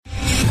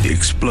The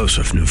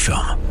explosive new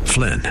film,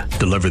 Flynn,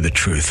 deliver the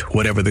truth,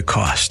 whatever the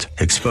cost,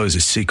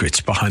 exposes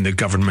secrets behind the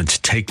government's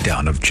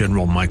takedown of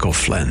General Michael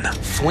Flynn.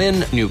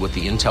 Flynn knew what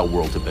the intel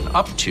world had been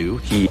up to.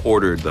 He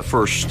ordered the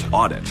first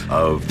audit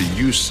of the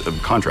use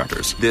of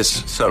contractors.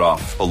 This set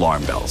off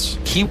alarm bells.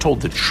 He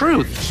told the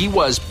truth. He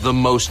was the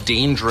most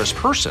dangerous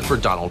person for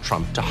Donald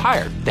Trump to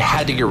hire. They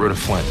had to get rid of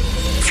Flynn.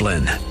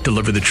 Flynn,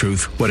 deliver the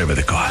truth, whatever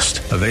the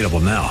cost. Available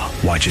now.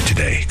 Watch it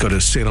today. Go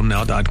to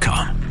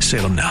salemnow.com.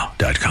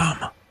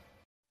 salemnow.com.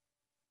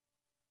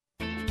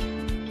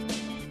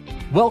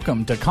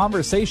 Welcome to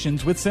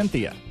Conversations with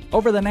Cynthia.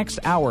 Over the next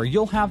hour,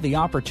 you'll have the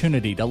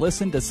opportunity to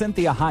listen to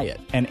Cynthia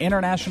Hiett, an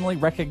internationally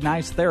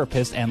recognized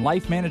therapist and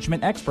life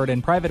management expert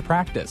in private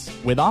practice,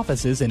 with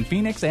offices in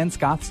Phoenix and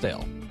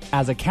Scottsdale.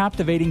 As a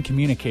captivating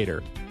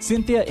communicator,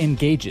 Cynthia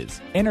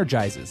engages,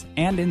 energizes,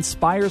 and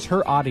inspires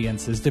her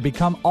audiences to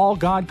become all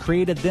God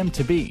created them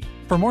to be.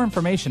 For more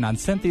information on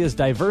Cynthia's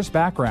diverse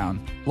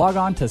background, log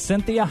on to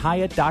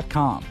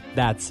CynthiaHiett.com.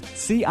 That's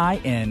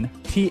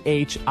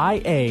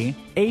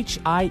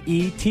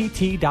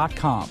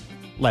CynthiaHiett.com.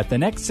 Let the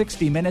next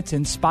 60 minutes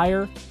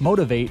inspire,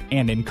 motivate,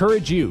 and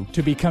encourage you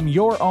to become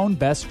your own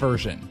best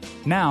version.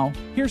 Now,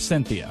 here's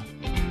Cynthia.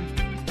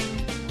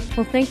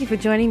 Well, thank you for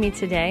joining me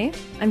today.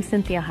 I'm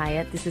Cynthia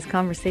Hiett. This is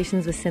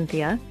Conversations with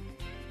Cynthia.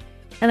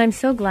 And I'm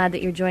so glad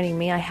that you're joining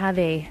me. I have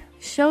a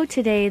show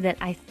today that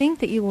I think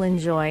that you will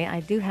enjoy. I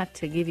do have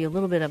to give you a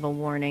little bit of a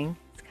warning.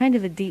 It's kind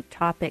of a deep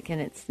topic,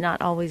 and it's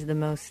not always the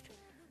most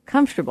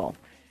comfortable.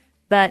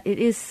 But it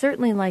is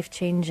certainly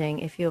life-changing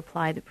if you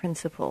apply the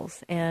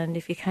principles and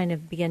if you kind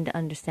of begin to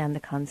understand the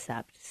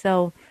concept.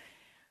 So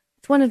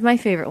it's one of my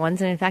favorite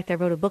ones, and in fact, I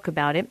wrote a book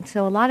about it.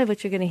 So a lot of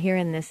what you're going to hear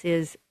in this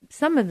is,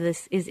 some of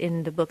this is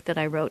in the book that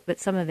I wrote, but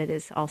some of it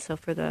is also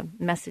for the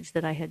message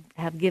that I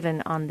have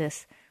given on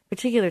this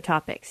particular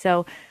topic.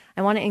 So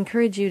I want to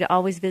encourage you to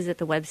always visit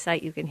the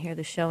website. You can hear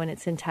the show in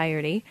its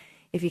entirety.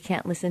 If you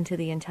can't listen to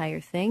the entire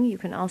thing, you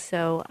can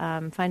also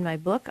find my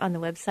book on the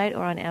website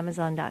or on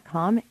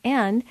Amazon.com.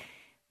 And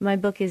my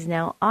book is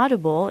now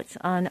Audible. It's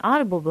on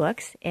Audible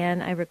Books,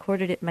 and I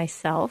recorded it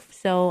myself.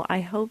 So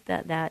I hope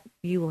that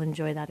you will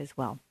enjoy that as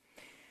well.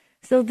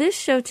 So this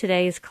show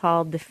today is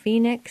called The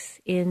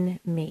Phoenix in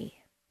Me.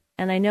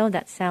 And I know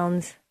that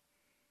sounds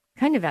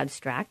kind of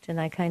abstract,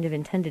 and I kind of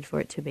intended for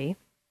it to be,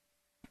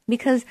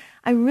 because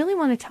I really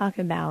want to talk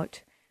about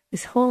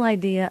this whole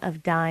idea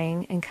of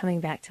dying and coming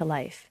back to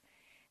life.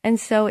 And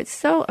so it's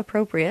so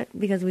appropriate,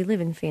 because we live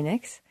in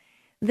Phoenix,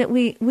 that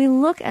we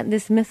look at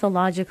this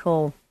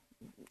mythological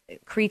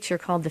creature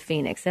called the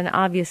phoenix. And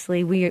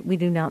obviously we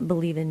do not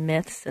believe in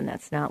myths, and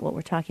that's not what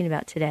we're talking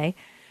about today.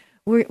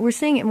 We're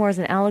seeing it more as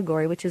an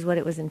allegory, which is what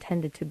it was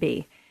intended to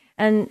be.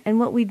 And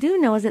what we do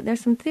know is that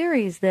there's some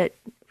theories that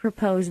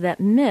propose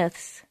that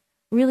myths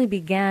really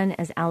began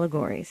as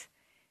allegories.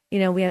 You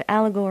know, we have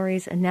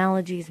allegories,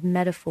 analogies,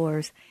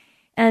 metaphors,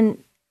 and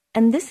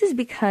this is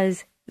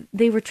because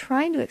they were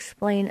trying to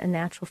explain a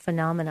natural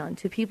phenomenon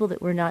to people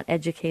that were not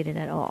educated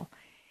at all.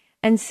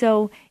 And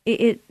so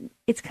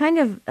it's kind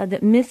of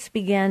that myths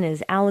began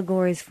as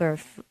allegories for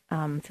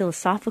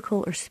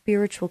philosophical or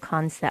spiritual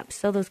concepts.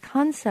 So those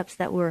concepts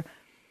that were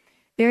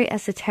very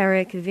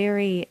esoteric,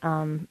 very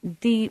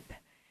deep,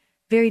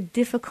 very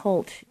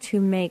difficult to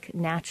make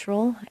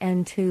natural,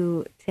 and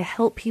to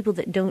help people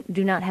that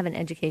do not have an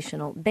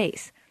educational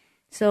base.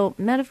 So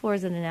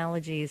metaphors and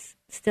analogies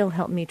still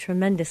help me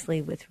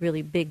tremendously with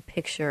really big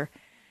picture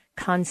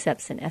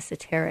concepts and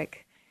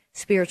esoteric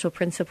spiritual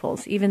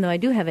principles, even though I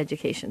do have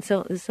education.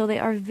 So they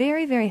are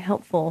very, very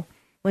helpful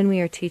when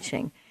we are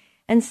teaching.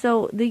 And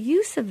so the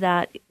use of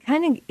that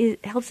kind of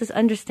helps us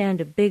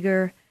understand a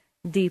bigger,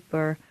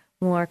 deeper,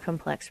 more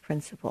complex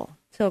principle.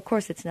 So of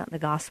course it's not the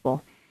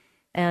gospel,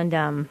 and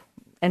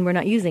we're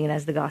not using it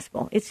as the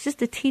gospel. It's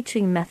just a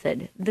teaching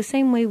method, the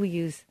same way we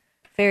use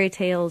fairy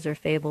tales or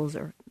fables,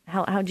 or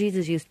how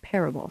Jesus used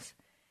parables.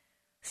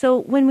 So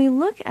when we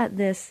look at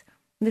this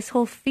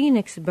whole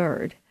phoenix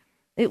bird,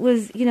 it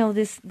was,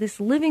 this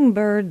living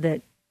bird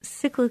that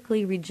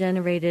cyclically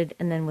regenerated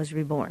and then was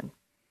reborn.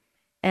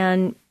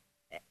 And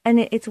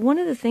it's one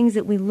of the things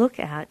that we look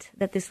at,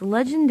 that this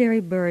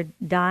legendary bird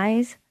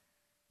dies,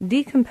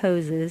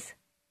 decomposes,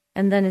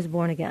 and then is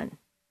born again.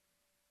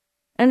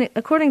 And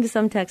according to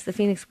some texts, the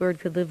phoenix bird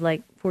could live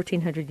like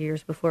 1,400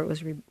 years before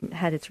it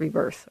had its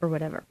rebirth or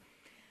whatever.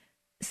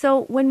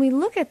 So when we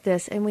look at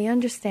this and we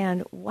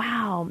understand,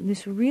 wow,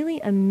 this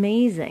really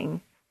amazing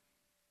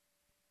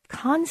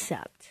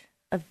concept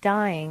of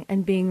dying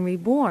and being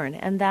reborn,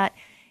 and that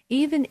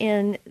even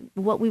in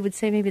what we would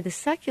say maybe the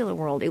secular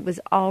world, it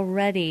was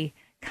already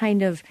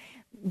kind of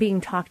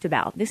being talked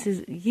about. This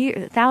is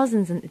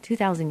thousands and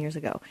 2,000 years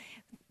ago,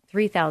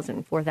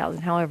 3,000,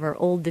 4,000, however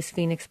old this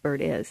phoenix bird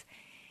is.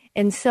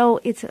 And so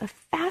it's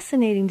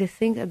fascinating to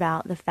think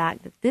about the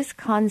fact that this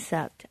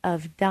concept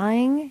of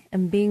dying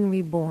and being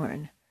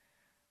reborn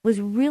was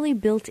really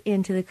built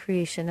into the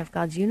creation of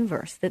God's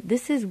universe, that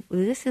this is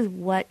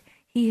what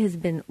He has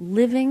been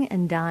living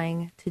and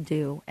dying to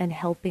do and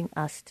helping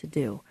us to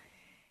do.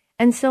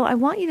 And so I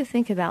want you to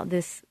think about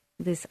this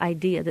this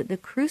idea that the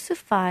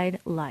crucified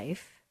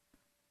life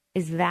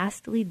is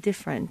vastly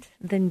different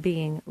than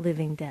being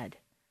living dead.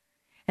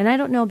 And I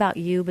don't know about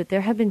you, but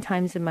there have been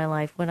times in my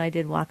life when I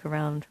did walk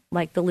around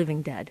like the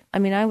living dead. I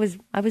mean, I was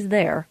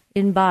there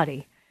in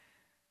body,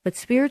 but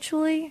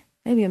spiritually,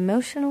 maybe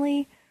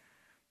emotionally,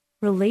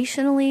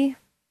 relationally,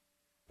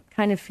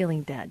 kind of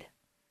feeling dead.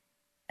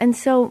 And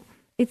so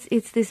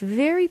it's this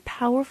very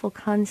powerful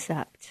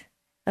concept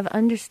of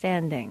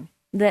understanding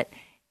that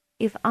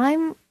if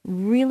I'm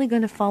really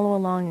going to follow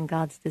along in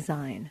God's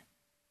design,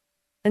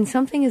 then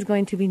something is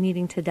going to be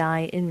needing to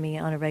die in me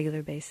on a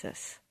regular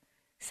basis.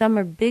 Some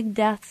are big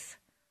deaths,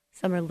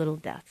 some are little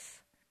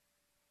deaths.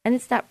 And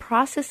it's that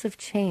process of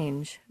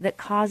change that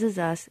causes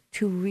us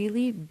to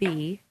really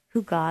be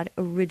who God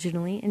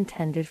originally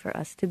intended for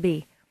us to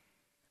be.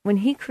 When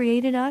He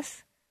created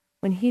us,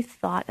 when He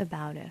thought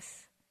about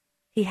us,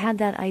 He had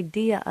that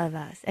idea of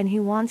us, and He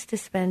wants to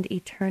spend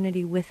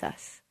eternity with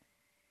us.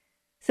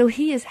 So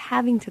He is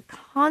having to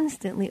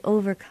constantly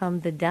overcome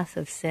the death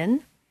of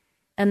sin,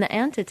 and the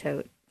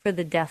antidote for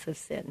the death of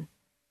sin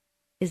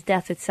is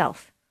death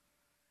itself.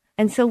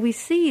 And so we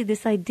see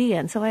this idea,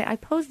 and so I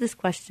pose this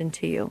question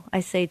to you.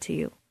 I say to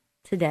you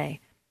today,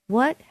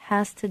 what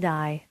has to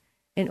die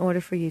in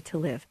order for you to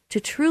live? To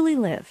truly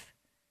live,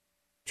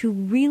 to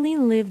really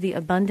live the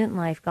abundant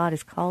life God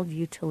has called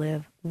you to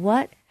live,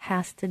 what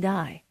has to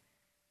die?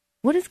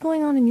 What is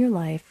going on in your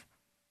life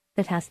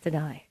that has to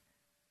die?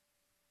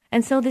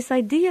 And so this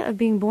idea of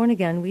being born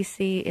again, we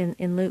see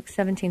in Luke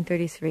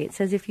 17:33. It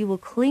says, if you will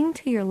cling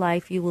to your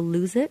life, you will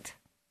lose it.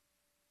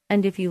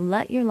 And if you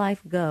let your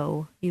life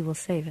go, you will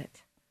save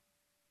it.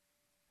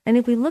 And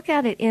if we look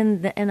at it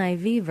in the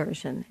NIV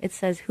version, it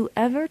says,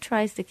 whoever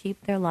tries to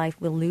keep their life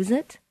will lose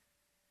it.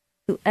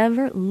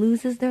 Whoever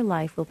loses their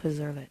life will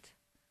preserve it.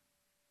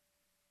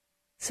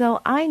 So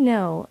I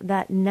know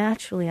that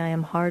naturally I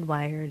am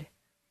hardwired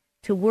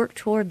to work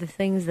toward the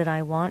things that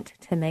I want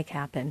to make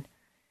happen,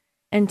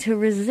 and to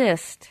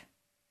resist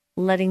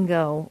letting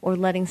go or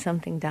letting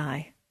something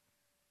die.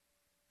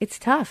 It's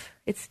tough.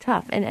 It's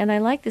tough. And I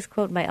like this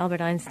quote by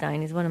Albert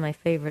Einstein. He's one of my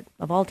favorite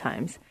of all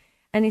times.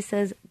 And he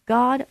says,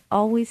 God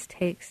always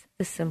takes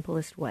the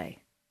simplest way.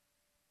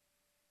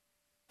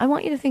 I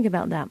want you to think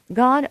about that.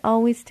 God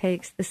always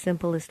takes the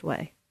simplest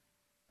way.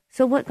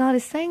 So what God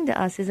is saying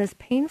to us is, as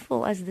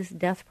painful as this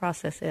death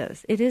process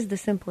is, it is the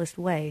simplest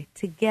way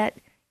to get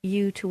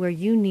you to where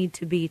you need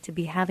to be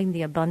having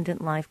the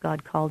abundant life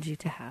God called you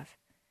to have,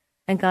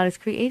 and God has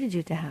created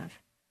you to have.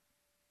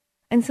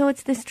 And so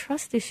it's this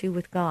trust issue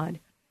with God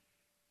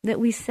that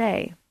we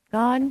say,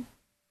 God,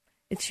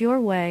 it's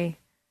your way,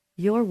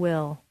 your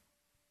will,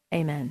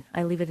 amen.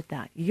 I leave it at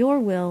that. Your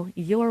will,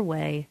 your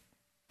way,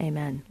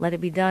 amen. Let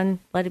it be done,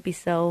 let it be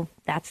so,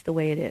 that's the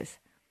way it is.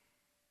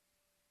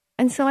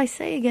 And so I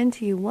say again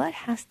to you, what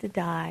has to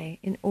die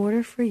in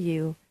order for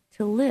you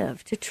to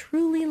live, to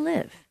truly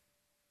live?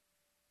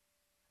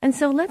 And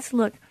so let's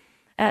look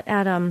at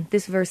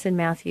this verse in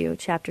Matthew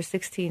chapter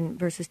 16,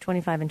 verses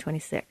 25 and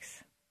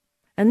 26.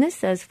 And this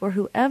says, for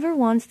whoever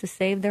wants to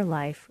save their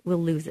life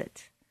will lose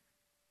it,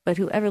 but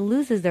whoever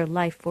loses their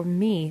life for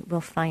me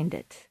will find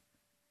it.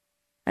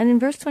 And in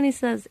verse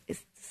 26,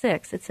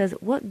 it says,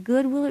 what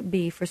good will it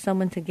be for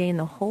someone to gain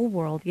the whole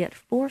world yet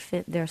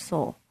forfeit their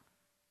soul?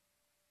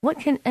 What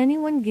can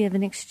anyone give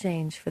in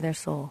exchange for their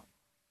soul?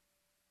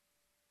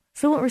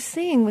 So what we're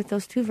seeing with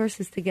those two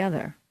verses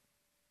together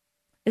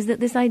is that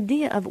this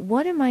idea of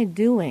what am I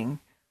doing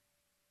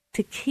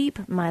to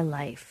keep my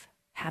life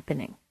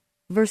happening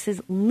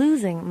versus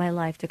losing my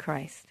life to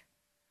Christ,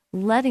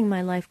 letting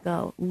my life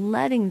go,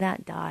 letting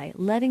that die,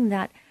 letting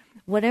that,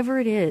 whatever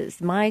it is,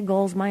 my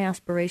goals, my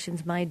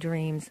aspirations, my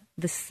dreams,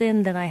 the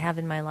sin that I have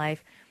in my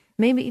life,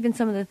 maybe even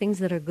some of the things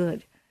that are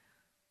good.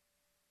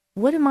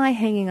 What am I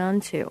hanging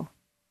on to?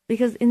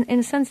 Because in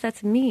a sense,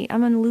 that's me.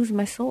 I'm going to lose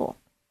my soul.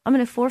 I'm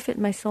going to forfeit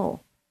my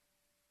soul.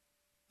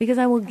 Because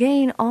I will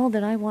gain all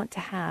that I want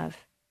to have,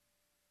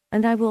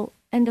 and I will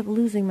end up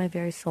losing my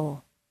very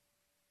soul.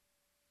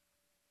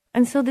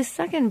 And so this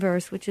second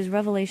verse, which is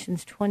Revelation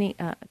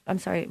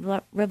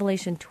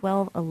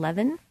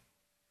 12:11,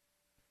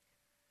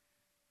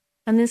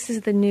 and this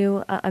is the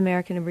New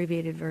American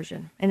Abbreviated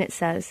Version, and it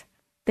says,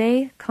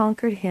 they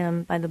conquered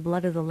him by the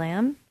blood of the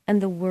Lamb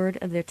and the word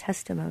of their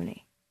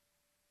testimony.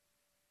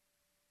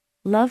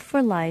 Love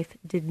for life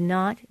did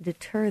not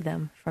deter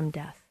them from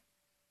death.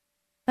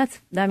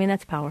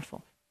 That's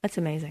powerful. That's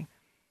amazing.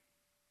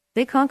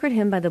 They conquered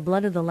him by the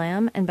blood of the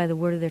Lamb and by the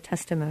word of their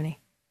testimony.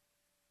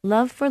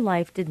 Love for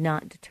life did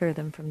not deter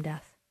them from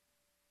death.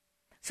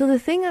 So the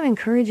thing I'm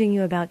encouraging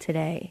you about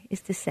today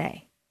is to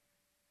say,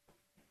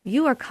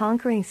 you are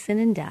conquering sin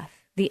and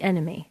death, the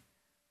enemy,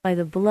 by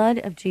the blood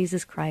of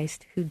Jesus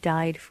Christ who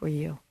died for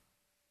you.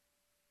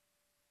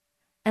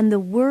 And the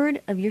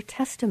word of your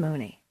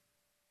testimony.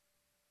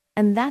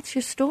 And that's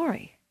your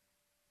story.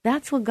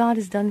 That's what God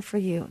has done for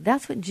you.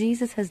 That's what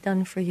Jesus has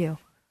done for you.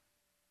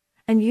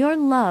 And your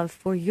love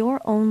for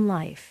your own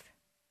life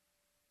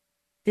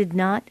did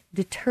not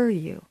deter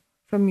you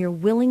from your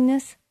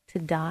willingness to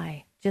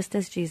die, just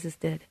as Jesus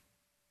did.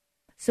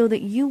 so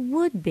that you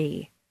would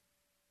be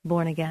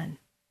born again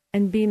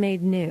and be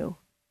made new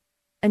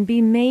and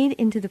be made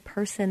into the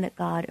person that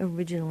God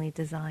originally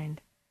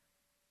designed.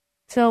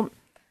 So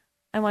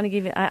I want to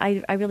give you,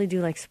 I really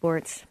do like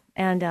sports.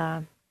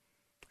 And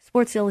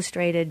Sports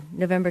Illustrated,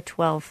 November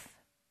 12th,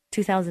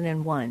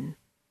 2001,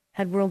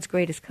 had World's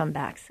Greatest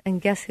Comebacks.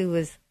 And guess who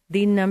was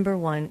the number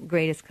one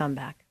greatest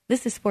comeback?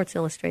 This is Sports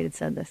Illustrated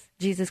said this.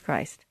 Jesus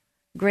Christ,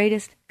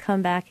 greatest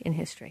comeback in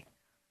history.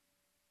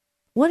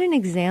 What an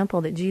example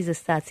that Jesus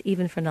sets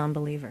even for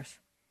non-believers.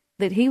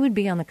 That he would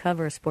be on the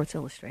cover of Sports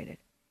Illustrated.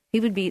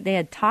 They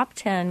had top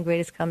 10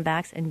 greatest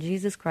comebacks, and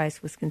Jesus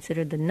Christ was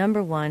considered the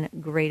number one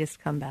greatest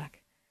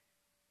comeback.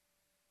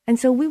 And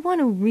so we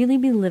want to really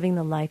be living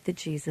the life that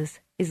Jesus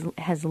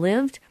has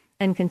lived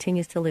and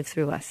continues to live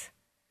through us.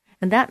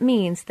 And that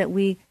means that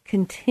we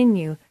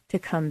continue to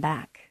come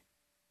back.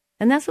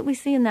 And that's what we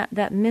see in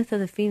that myth of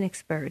the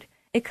phoenix bird.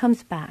 It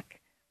comes back.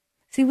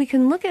 See, we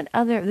can look at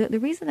the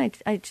reason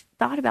I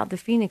thought about the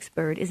phoenix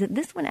bird is that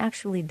this one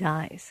actually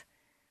dies.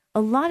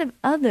 A lot of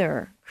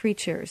other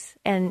creatures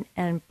and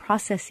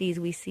processes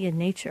we see in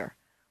nature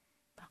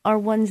are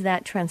ones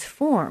that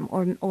transform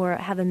or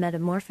have a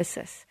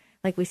metamorphosis.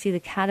 Like we see the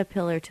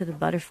caterpillar to the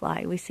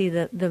butterfly. We see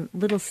the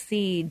little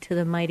seed to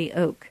the mighty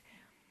oak.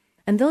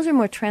 And those are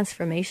more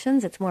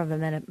transformations. It's more of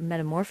a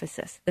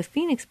metamorphosis. The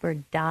phoenix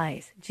bird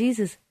dies.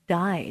 Jesus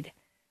died,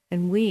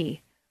 and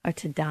we are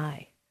to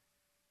die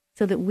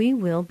so that we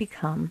will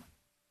become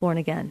born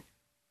again.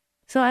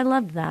 So I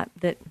loved that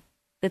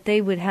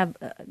they would have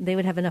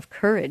enough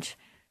courage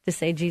to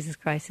say Jesus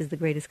Christ is the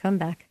greatest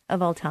comeback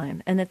of all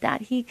time, and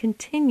that he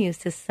continues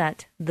to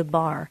set the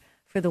bar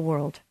for the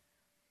world.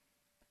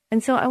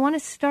 And so I want to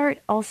start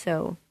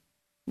also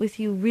with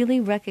you really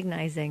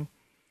recognizing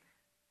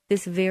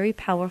this very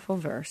powerful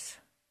verse.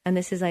 And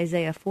this is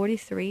Isaiah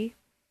 43,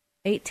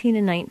 18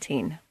 and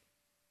 19.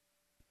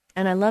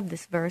 And I love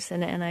this verse,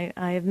 and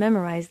I have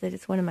memorized that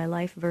it's one of my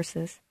life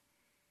verses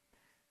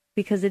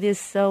because it is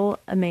so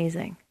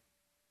amazing.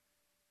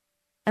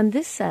 And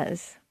this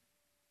says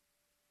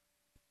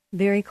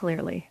very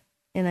clearly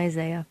in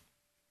Isaiah,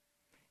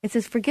 it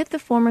says, "Forget the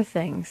former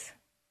things.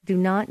 Do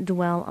not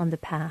dwell on the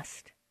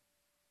past.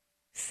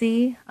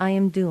 See, I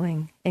am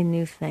doing a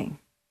new thing.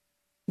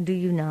 Do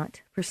you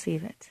not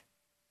perceive it?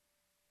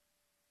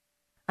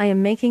 I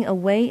am making a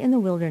way in the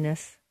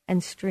wilderness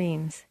and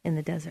streams in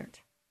the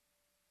desert."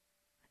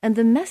 And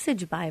the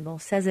Message Bible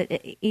says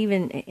it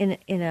even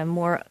in a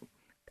more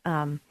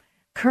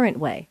current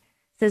way.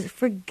 It says,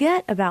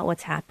 forget about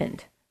what's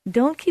happened.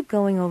 Don't keep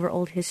going over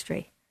old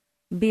history.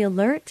 Be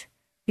alert,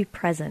 be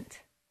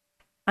present.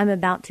 I'm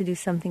about to do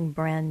something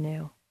brand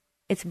new.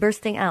 It's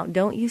bursting out.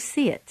 Don't you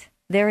see it?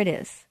 There it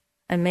is.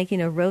 I'm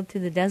making a road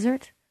through the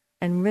desert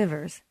and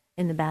rivers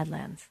in the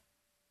Badlands.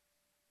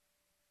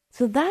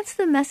 So that's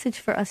the message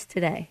for us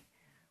today.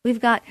 We've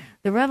got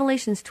the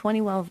Revelations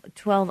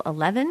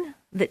 12:11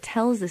 that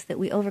tells us that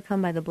we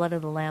overcome by the blood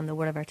of the Lamb, the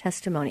word of our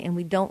testimony, and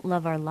we don't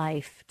love our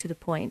life to the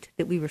point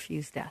that we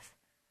refuse death.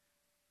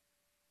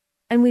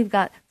 And we've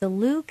got the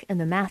Luke and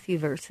the Matthew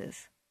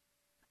verses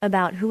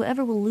about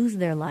whoever will lose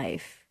their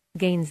life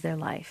gains their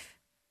life.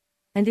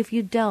 And if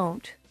you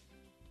don't,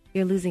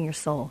 you're losing your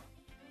soul.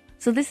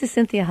 So this is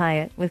Cinthia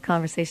Hiett with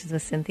Conversations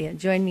with Cinthia.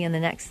 Join me in the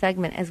next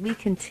segment as we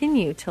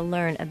continue to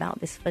learn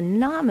about this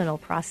phenomenal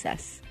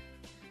process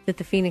that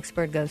the phoenix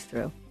bird goes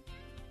through.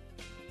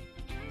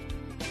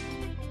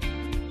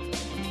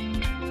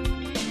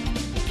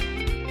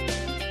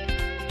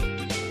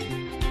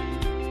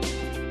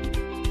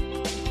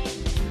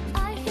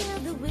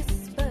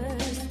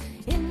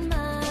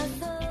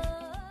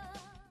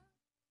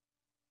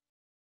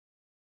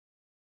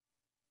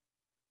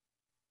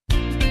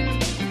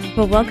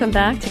 Well, welcome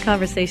back to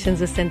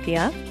Conversations with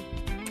Cinthia.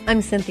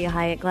 I'm Cinthia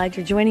Hiett. Glad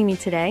you're joining me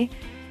today.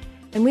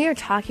 And we are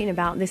talking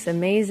about this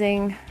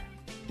amazing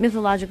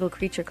mythological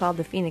creature called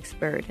the phoenix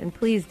bird. And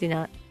please do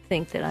not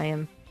think that I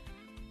am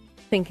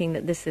thinking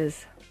that this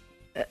is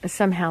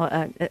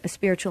somehow a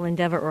spiritual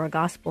endeavor or a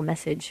gospel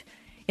message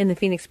in the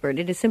phoenix bird.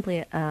 It is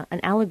simply an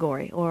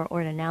allegory or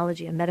an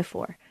analogy, a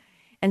metaphor.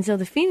 And so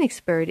the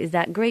phoenix bird is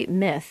that great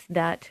myth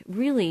that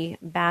really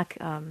back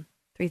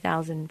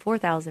 3,000,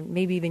 4,000,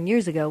 maybe even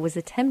years ago, was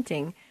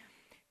attempting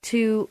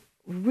to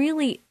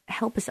really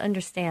help us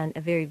understand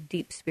a very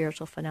deep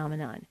spiritual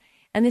phenomenon.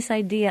 And this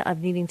idea of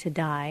needing to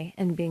die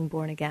and being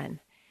born again.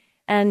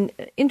 And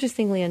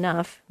interestingly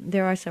enough,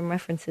 there are some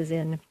references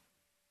in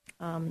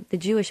the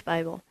Jewish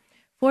Bible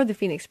for the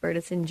phoenix bird.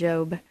 It's in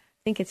Job, I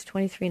think it's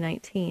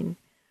 23:19,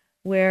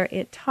 where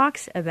it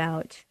talks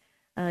about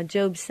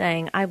Job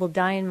saying, "I will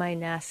die in my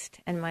nest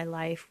and my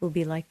life will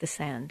be like the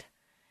sand."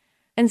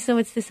 And so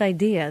it's this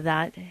idea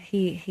that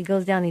he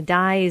goes down, he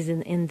dies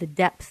in the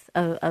depth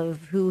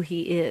of who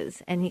he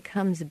is, and he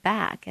comes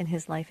back, and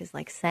his life is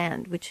like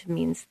sand, which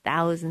means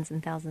thousands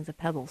and thousands of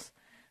pebbles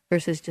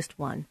versus just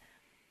one.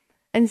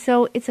 And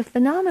so it's a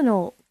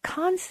phenomenal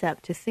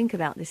concept to think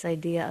about this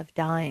idea of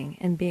dying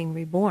and being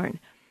reborn.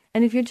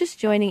 And if you're just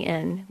joining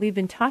in, we've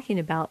been talking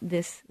about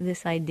this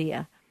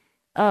idea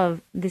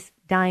of this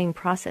dying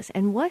process.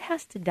 And what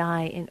has to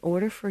die in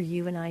order for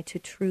you and I to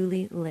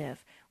truly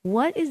live?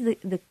 What is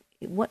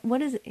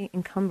what is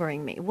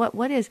encumbering me?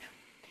 What is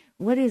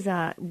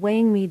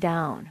weighing me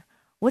down?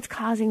 What's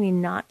causing me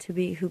not to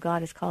be who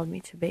God has called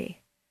me to be?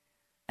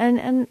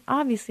 And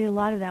obviously a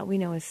lot of that we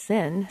know is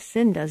sin.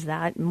 Sin does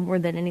that more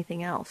than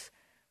anything else.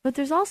 But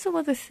there's also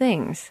other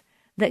things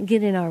that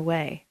get in our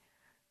way,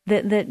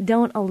 that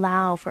don't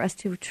allow for us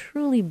to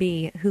truly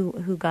be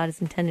who God has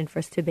intended for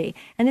us to be.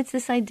 And it's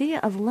this idea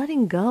of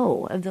letting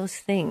go of those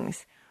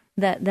things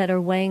that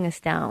are weighing us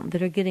down,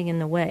 that are getting in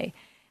the way.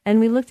 And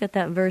we looked at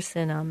that verse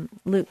in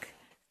Luke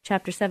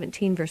chapter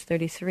 17, verse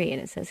 33,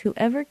 and it says,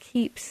 whoever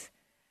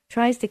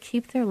tries to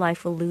keep their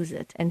life will lose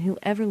it, and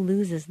whoever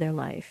loses their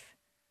life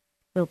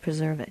will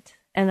preserve it.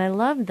 And I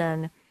love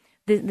then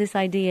this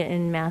idea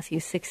in Matthew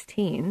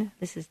 16,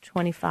 this is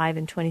 25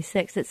 and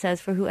 26, it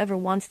says, for whoever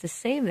wants to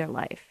save their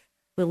life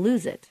will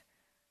lose it,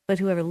 but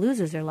whoever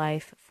loses their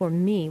life for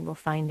me will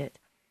find it.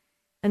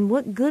 And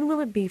what good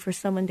will it be for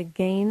someone to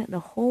gain the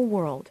whole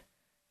world,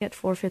 yet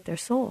forfeit their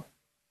soul?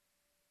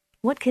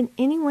 What can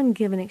anyone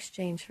give in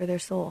exchange for their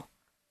soul?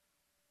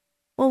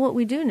 Well, what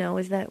we do know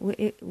is that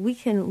we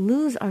can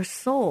lose our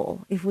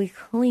soul if we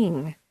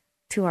cling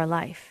to our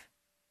life.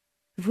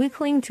 If we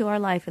cling to our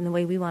life in the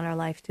way we want our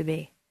life to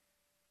be,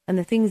 and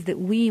the things that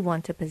we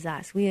want to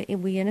possess, we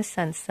in a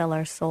sense sell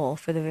our soul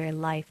for the very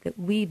life that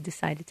we've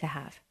decided to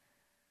have,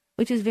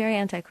 which is very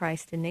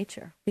anti-Christ in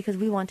nature, because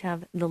we want to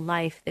have the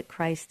life that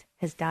Christ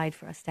has died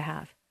for us to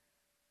have.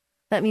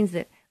 That means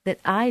that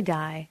I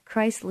die,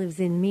 Christ lives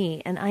in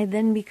me, and I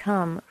then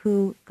become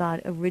who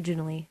God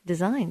originally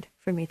designed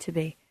for me to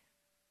be,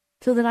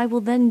 so that I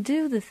will then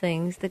do the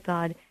things that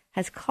God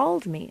has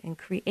called me and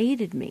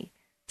created me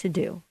to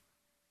do.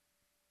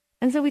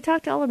 And so we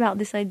talked all about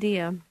this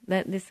idea,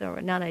 this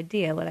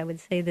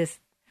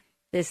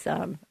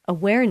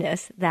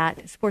awareness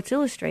that Sports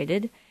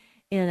Illustrated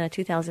in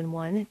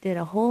 2001 did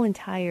a whole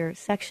entire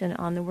section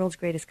on the world's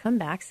greatest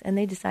comebacks, and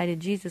they decided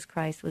Jesus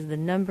Christ was the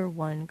number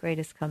one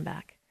greatest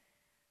comeback.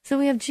 So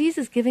we have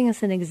Jesus giving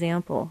us an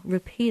example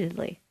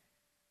repeatedly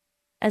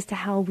as to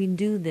how we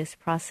do this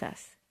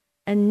process,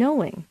 and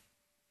knowing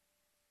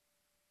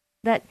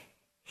that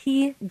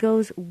he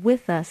goes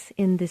with us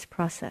in this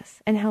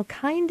process, and how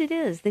kind it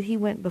is that he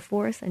went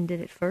before us and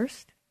did it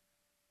first.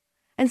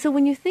 And so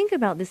when you think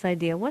about this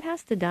idea, what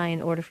has to die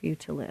in order for you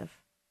to live?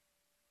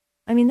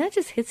 I mean, that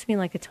just hits me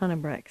like a ton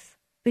of bricks,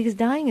 because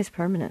dying is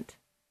permanent.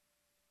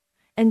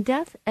 And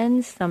death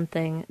ends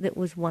something that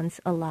was once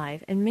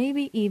alive and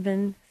maybe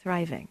even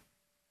thriving.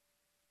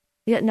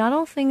 Yet not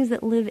all things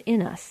that live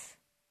in us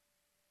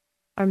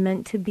are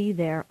meant to be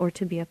there or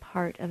to be a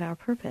part of our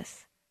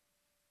purpose.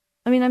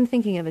 I mean, I'm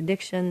thinking of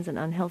addictions and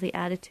unhealthy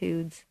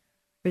attitudes,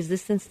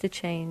 resistance to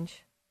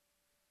change.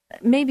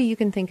 Maybe you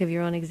can think of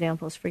your own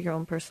examples for your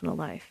own personal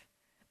life.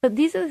 But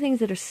these are the things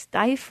that are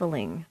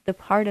stifling the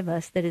part of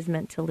us that is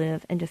meant to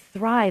live and to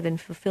thrive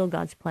and fulfill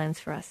God's plans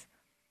for us.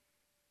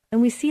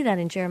 And we see that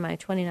in Jeremiah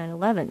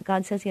 29:11.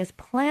 God says he has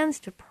plans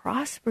to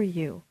prosper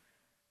you,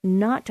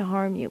 not to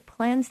harm you,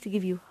 plans to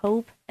give you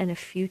hope and a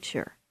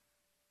future.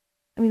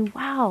 I mean,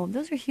 wow,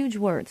 those are huge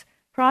words.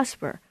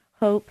 Prosper,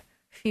 hope,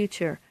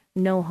 future,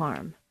 no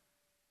harm.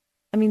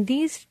 I mean,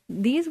 these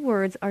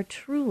words are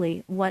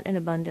truly what an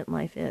abundant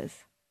life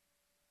is.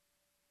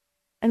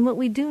 And what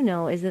we do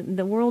know is that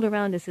the world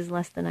around us is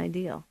less than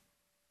ideal.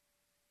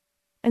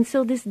 And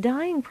so this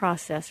dying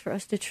process for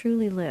us to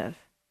truly live,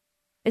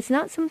 it's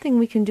not something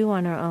we can do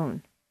on our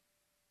own.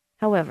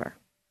 However,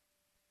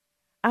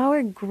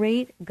 our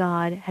great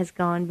God has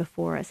gone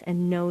before us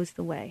and knows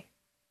the way.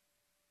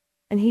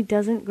 And he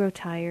doesn't grow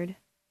tired,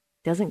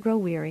 doesn't grow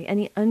weary, and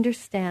he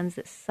understands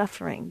that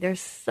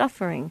there's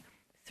suffering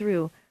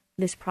through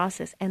this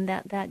process, and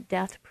that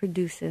death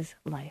produces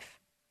life,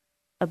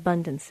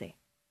 abundancy.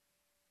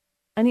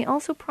 And he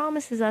also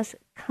promises us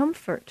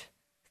comfort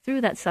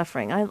through that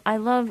suffering. I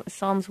love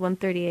Psalms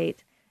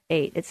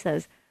 138:8. It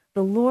says,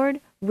 "The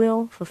Lord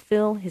will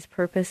fulfill his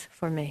purpose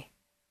for me."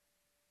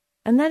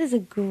 And that is a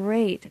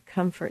great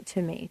comfort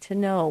to me, to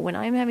know when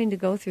I'm having to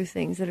go through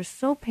things that are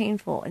so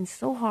painful and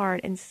so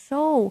hard and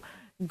so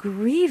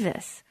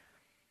grievous,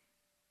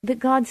 that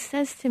God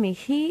says to me,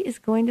 he is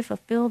going to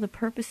fulfill the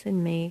purpose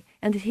in me,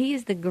 and that he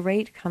is the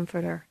great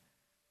comforter.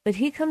 That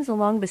he comes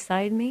along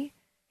beside me,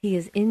 he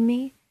is in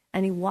me,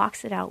 and he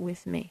walks it out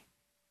with me.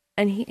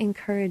 And he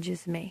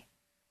encourages me.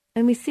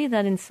 And we see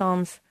that in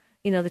Psalms,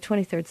 the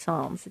 23rd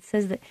Psalms. It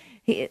says that,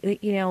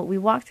 we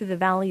walk through the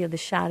valley of the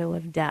shadow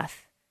of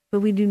death,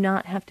 but we do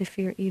not have to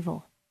fear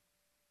evil,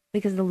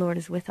 because the Lord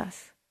is with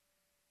us.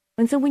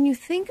 And so when you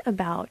think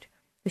about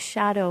the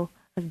shadow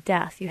of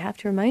death, you have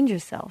to remind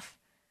yourself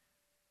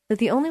that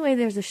the only way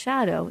there's a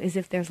shadow is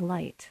if there's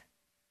light.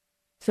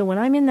 So when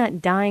I'm in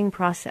that dying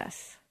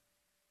process,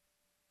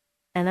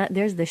 and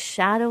there's the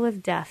shadow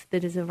of death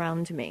that is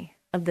around me,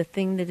 of the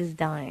thing that is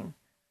dying,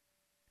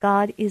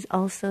 God is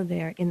also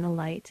there in the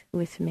light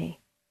with me.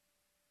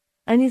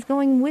 And he's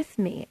going with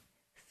me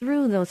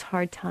through those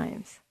hard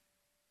times.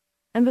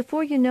 And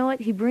before you know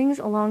it, he brings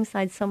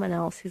alongside someone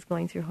else who's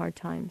going through hard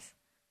times.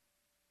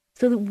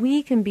 so that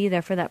we can be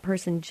there for that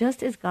person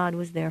just as God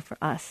was there for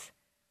us.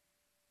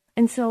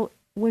 And so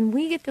when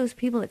we get those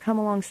people that come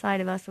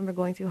alongside of us when we're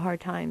going through hard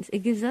times, it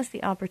gives us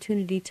the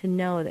opportunity to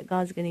know that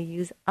God's going to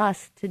use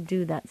us to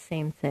do that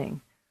same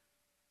thing.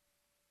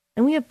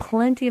 And we have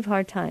plenty of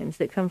hard times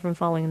that come from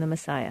following the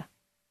Messiah,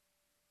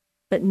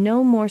 but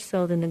no more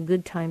so than the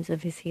good times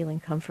of his healing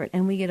comfort.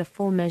 And we get a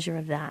full measure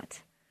of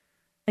that.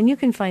 And you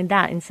can find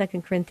that in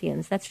 2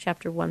 Corinthians. That's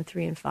chapter 1,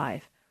 3, and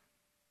 5,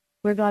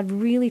 where God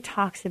really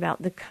talks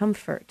about the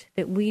comfort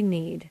that we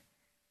need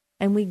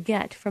and we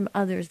get from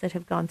others that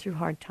have gone through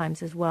hard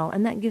times as well.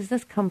 And that gives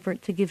us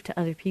comfort to give to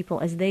other people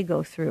as they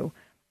go through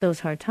those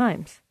hard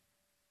times.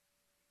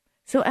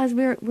 So as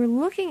we're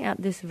looking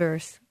at this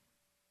verse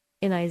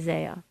in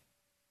Isaiah,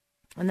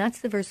 and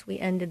that's the verse we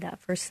ended that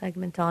first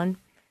segment on,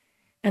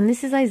 and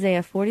this is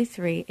Isaiah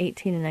 43,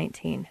 18 and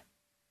 19.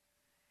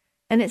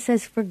 And it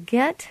says,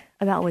 forget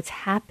about what's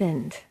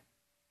happened.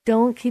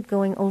 Don't keep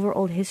going over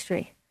old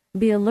history.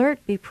 Be alert,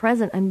 be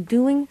present. I'm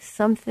doing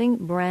something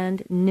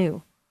brand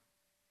new.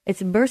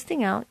 It's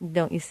bursting out,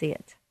 don't you see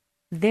it?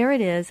 There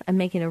it is. I'm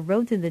making a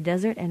road through the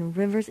desert and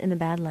rivers in the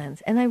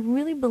Badlands. And I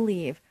really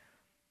believe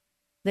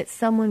that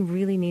someone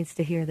really needs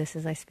to hear this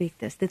as I speak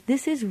this, that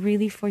this is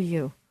really for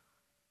you.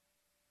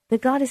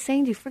 That God is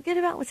saying to you, forget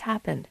about what's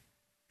happened.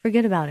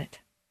 Forget about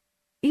it.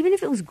 Even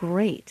if it was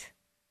great,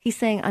 he's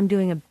saying, I'm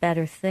doing a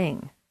better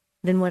thing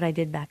than what I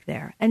did back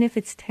there. And if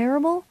it's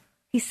terrible,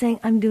 he's saying,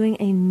 I'm doing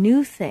a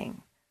new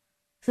thing.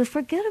 So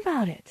forget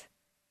about it.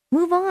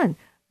 Move on.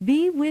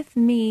 Be with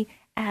me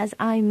as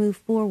I move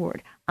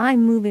forward.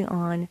 I'm moving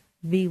on.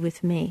 Be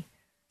with me.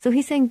 So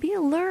he's saying, be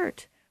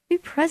alert. Be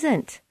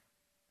present.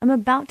 I'm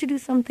about to do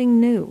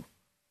something new.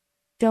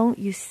 Don't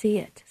you see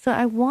it? So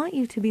I want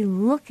you to be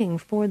looking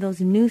for those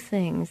new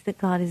things that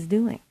God is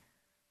doing,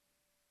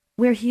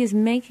 where he is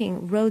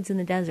making roads in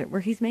the desert,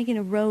 where he's making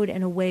a road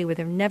and a way where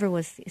there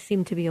never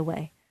seemed to be a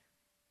way.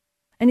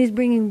 And he's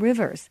bringing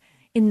rivers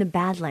in the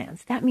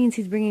Badlands. That means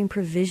he's bringing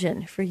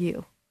provision for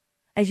you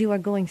as you are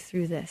going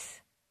through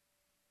this.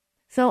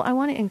 So I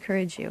want to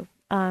encourage you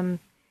to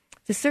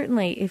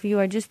certainly, if you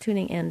are just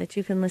tuning in, that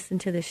you can listen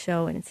to this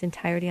show in its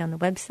entirety on the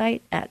website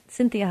at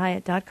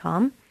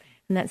CynthiaHiett.com.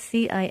 And that's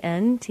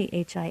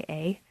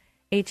CynthiaHiett.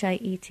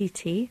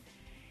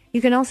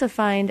 You can also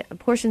find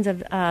portions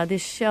of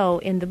this show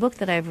in the book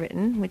that I've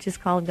written, which is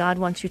called God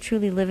Wants You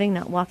Truly Living,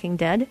 Not Walking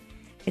Dead.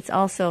 It's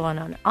also on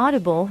an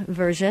Audible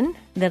version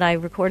that I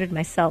recorded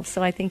myself,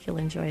 so I think you'll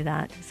enjoy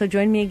that. So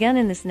join me again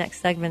in this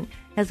next segment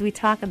as we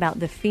talk about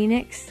the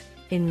Phoenix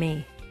in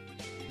me.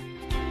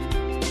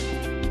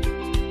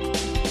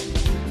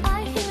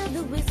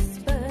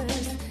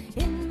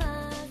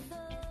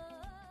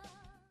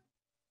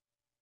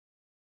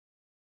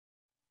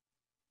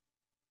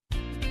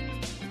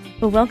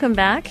 Well, welcome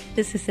back.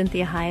 This is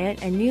Cynthia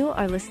Hiett, and you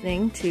are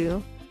listening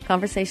to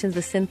Conversations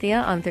with Cynthia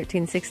on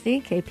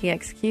 1360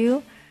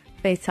 KPXQ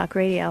Faith Talk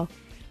Radio.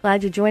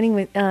 Glad you're joining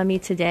with me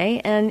today.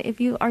 And if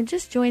you are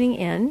just joining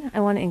in, I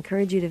want to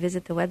encourage you to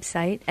visit the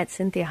website at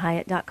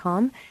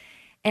CynthiaHiett.com.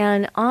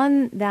 And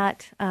on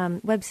that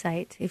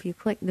website, if you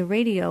click the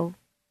radio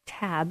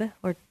tab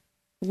or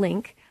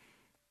link,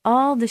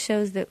 all the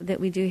shows that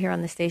we do here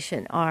on the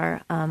station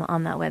are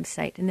on that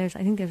website. And I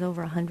think there's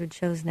over 100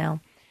 shows now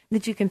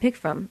that you can pick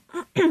from.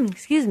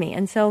 Excuse me.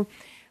 And so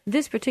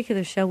this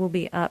particular show will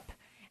be up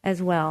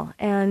as well.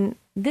 And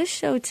this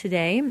show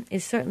today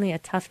is certainly a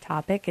tough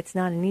topic. It's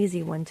not an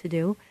easy one to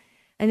do.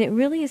 And it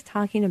really is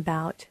talking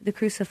about the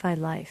crucified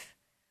life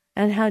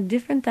and how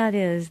different that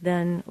is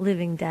than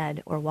living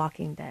dead or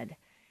walking dead.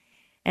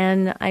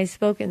 And I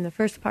spoke in the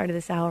first part of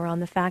this hour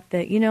on the fact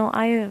that,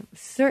 I have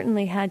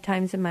certainly had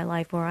times in my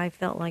life where I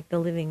felt like the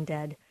living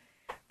dead,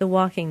 the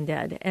walking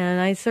dead.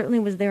 And I certainly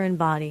was there in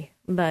body,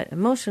 but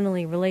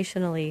emotionally,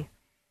 relationally,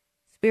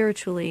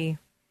 spiritually,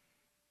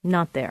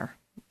 not there,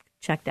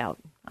 checked out.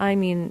 I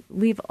mean,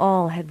 we've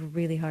all had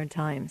really hard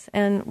times.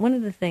 And one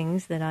of the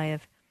things that I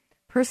have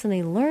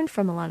personally learned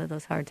from a lot of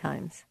those hard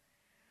times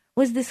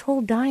was this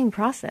whole dying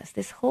process,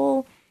 this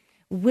whole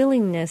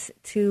willingness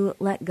to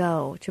let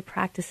go, to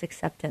practice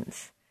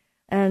acceptance,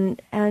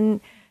 and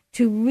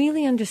to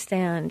really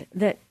understand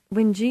that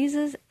when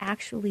Jesus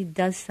actually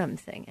does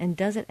something and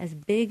does it as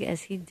big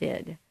as he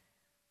did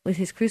with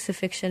his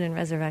crucifixion and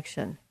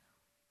resurrection,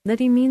 that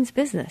he means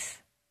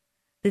business,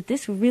 that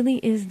this really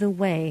is the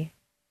way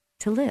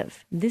to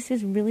live. This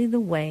is really the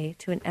way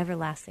to an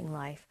everlasting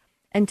life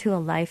and to a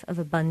life of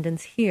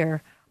abundance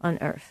here on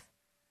earth.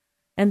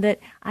 And that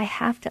I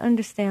have to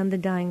understand the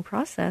dying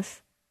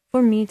process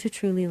for me to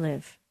truly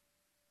live.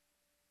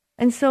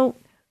 And so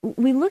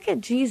we look at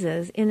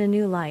Jesus in a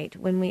new light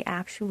when we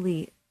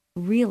actually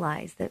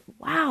realize that,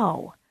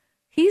 wow,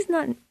 he's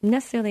not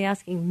necessarily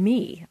asking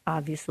me,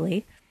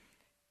 obviously,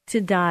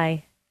 to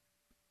die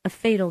a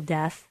fatal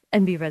death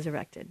and be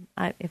resurrected.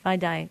 If I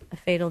die a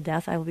fatal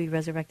death, I will be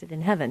resurrected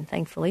in heaven,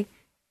 thankfully.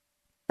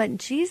 But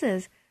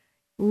Jesus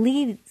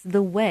leads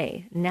the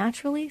way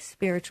naturally,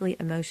 spiritually,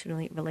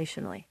 emotionally,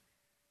 relationally.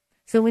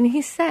 So when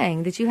he's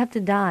saying that you have to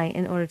die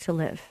in order to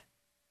live,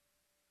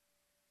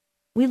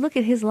 we look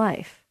at his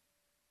life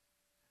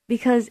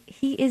because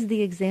he is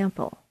the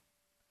example.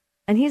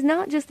 And he's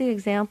not just the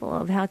example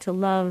of how to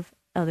love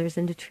others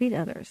and to treat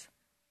others,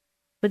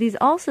 but he's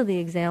also the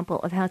example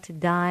of how to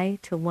die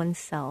to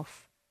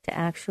oneself to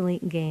actually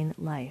gain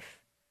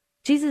life.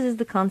 Jesus is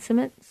the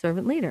consummate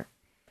servant leader.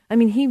 I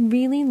mean, he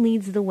really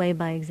leads the way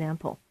by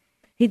example.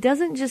 He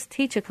doesn't just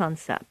teach a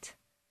concept.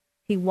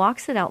 He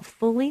walks it out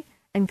fully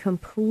and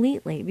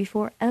completely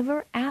before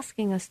ever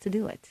asking us to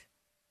do it,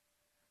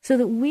 so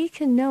that we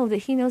can know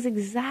that he knows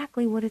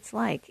exactly what it's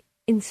like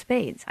in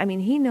spades. I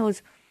mean, he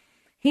knows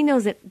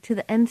it to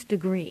the nth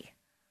degree.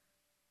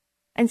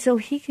 And so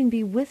he can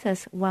be with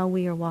us while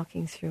we are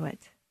walking through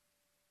it.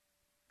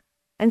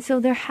 And so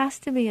there has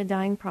to be a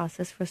dying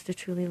process for us to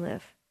truly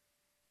live.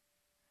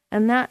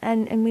 And that,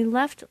 and we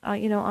left,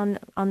 on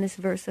this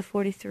verse of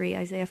 43,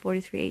 Isaiah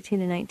 43, 18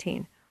 and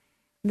 19,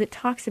 that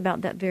talks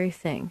about that very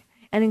thing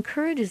and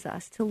encourages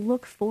us to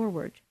look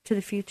forward to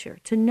the future,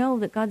 to know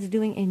that God's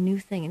doing a new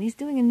thing, and he's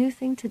doing a new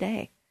thing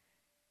today.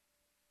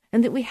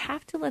 And that we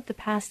have to let the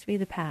past be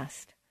the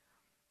past.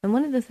 And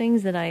one of the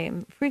things that I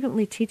am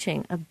frequently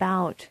teaching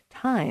about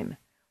time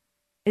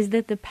is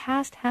that the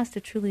past has to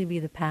truly be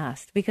the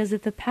past. Because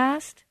if the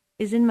past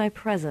is in my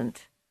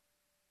present,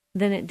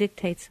 then it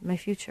dictates my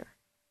future.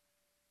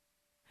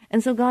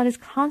 And so God is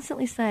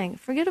constantly saying,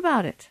 forget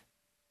about it.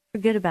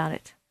 Forget about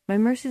it. My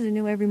mercies are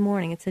new every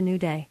morning. It's a new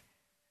day.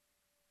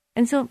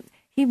 And so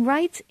he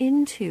writes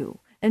into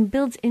and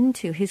builds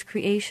into his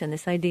creation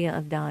this idea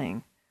of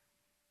dying.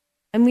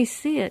 And we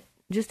see it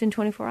just in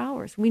 24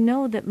 hours. We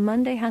know that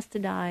Monday has to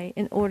die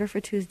in order for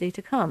Tuesday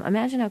to come.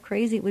 Imagine how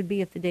crazy it would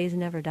be if the days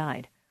never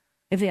died,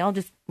 if they all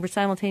just were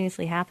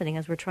simultaneously happening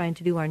as we're trying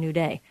to do our new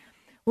day.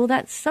 Well,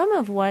 that's some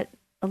of what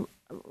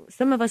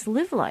some of us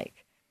live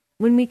like.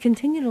 When we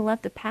continue to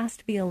let the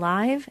past be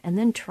alive and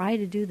then try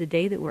to do the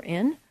day that we're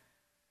in,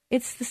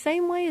 it's the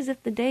same way as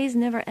if the days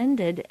never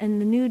ended and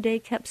the new day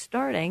kept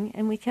starting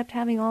and we kept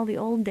having all the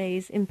old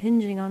days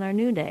impinging on our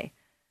new day.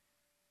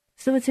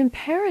 So it's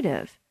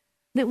imperative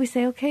that we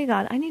say, okay,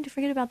 God, I need to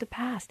forget about the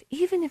past,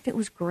 even if it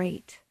was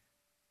great.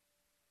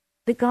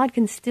 That God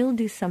can still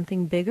do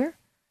something bigger.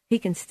 He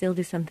can still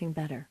do something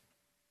better.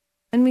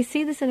 And we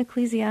see this in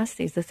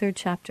Ecclesiastes, the 3rd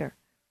chapter.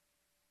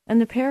 And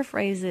the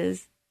paraphrase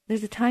is,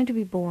 there's a time to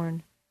be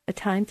born, a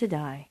time to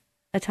die,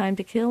 a time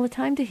to kill, a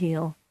time to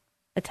heal,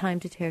 a time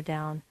to tear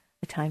down,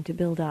 a time to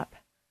build up.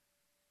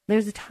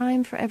 There's a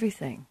time for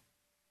everything.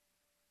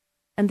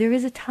 And there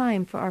is a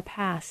time for our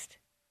past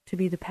to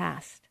be the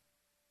past,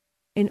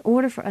 in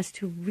order for us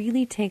to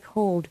really take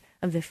hold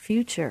of the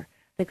future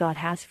that God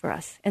has for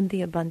us and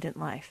the abundant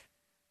life.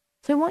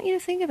 So I want you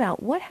to think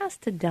about what has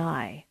to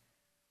die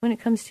when it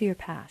comes to your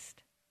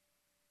past.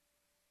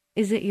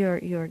 Is it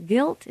your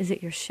guilt? Is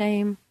it your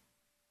shame?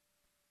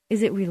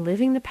 Is it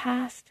reliving the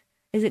past?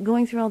 Is it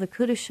going through all the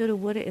coulda, shoulda,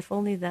 woulda, if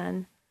only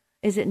then?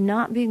 Is it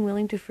not being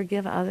willing to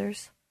forgive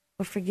others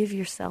or forgive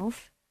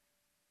yourself?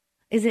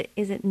 Is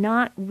it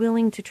not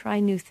willing to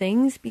try new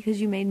things because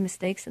you made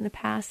mistakes in the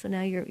past, so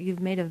now you've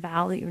made a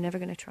vow that you're never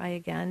going to try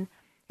again?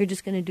 You're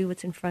just going to do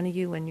what's in front of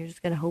you and you're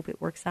just going to hope it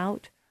works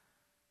out?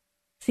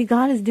 See,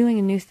 God is doing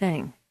a new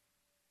thing.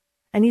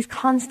 And he's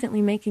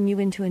constantly making you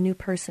into a new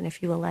person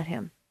if you will let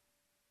him.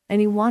 And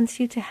he wants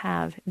you to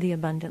have the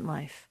abundant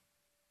life.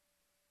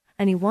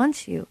 And he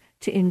wants you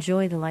to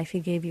enjoy the life he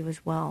gave you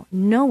as well,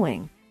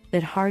 knowing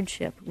that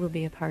hardship will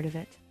be a part of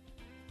it.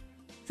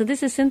 So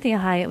this is Cynthia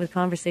Hiett with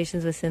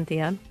Conversations with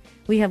Cynthia.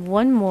 We have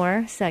one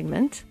more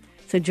segment,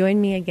 so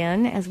join me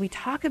again as we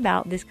talk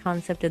about this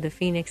concept of the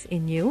phoenix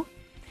in you,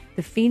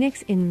 the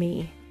phoenix in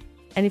me.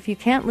 And if you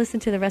can't listen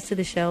to the rest of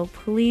the show,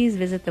 please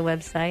visit the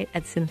website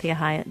at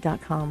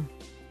cynthiahiett.com.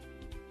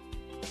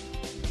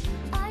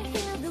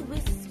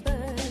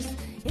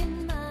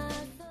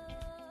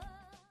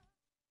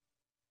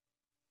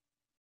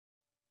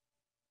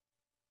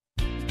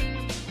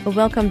 Well,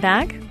 welcome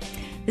back.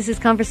 This is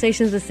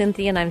Conversations with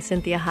Cynthia, and I'm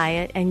Cynthia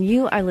Hiett, and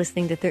you are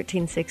listening to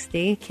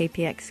 1360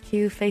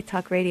 KPXQ Faith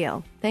Talk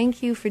Radio.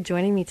 Thank you for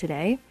joining me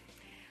today.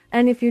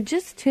 And if you're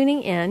just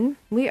tuning in,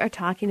 we are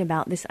talking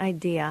about this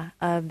idea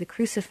of the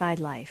crucified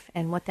life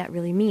and what that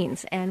really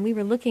means. And we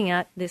were looking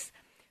at this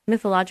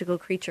mythological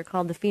creature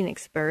called the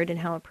phoenix bird, and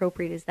how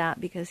appropriate is that,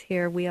 because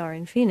here we are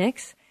in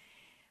Phoenix.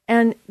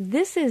 And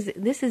this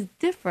is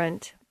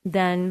different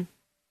than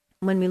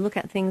when we look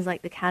at things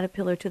like the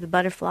caterpillar to the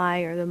butterfly,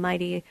 or the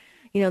mighty,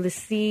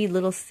 the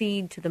little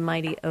seed to the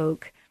mighty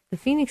oak. The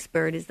phoenix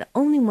bird is the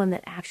only one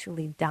that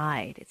actually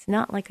died. It's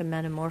not like a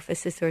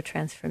metamorphosis or a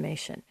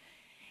transformation.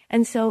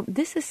 And so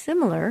this is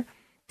similar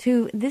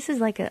to, this is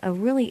like a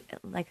really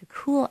like a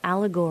cool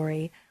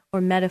allegory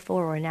or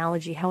metaphor or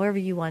analogy, however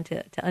you want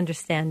to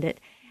understand it,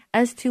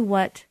 as to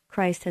what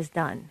Christ has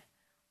done.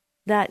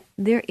 That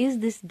there is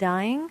this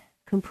dying,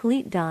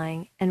 complete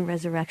dying, and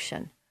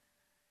resurrection.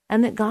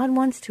 And that God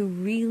wants to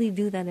really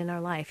do that in our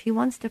life. He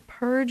wants to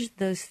purge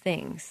those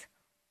things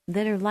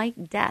that are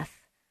like death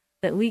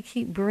that we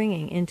keep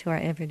bringing into our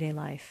everyday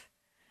life.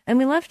 And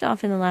we left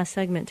off in the last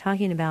segment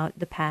talking about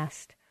the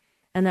past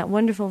and that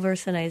wonderful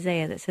verse in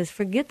Isaiah that says,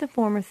 "Forget the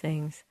former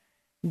things.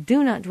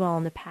 Do not dwell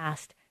on the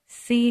past.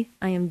 See,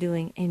 I am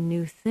doing a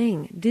new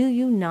thing. Do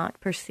you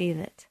not perceive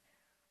it?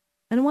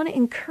 And I want to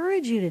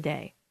encourage you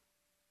today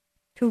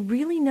to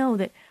really know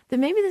that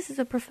maybe this is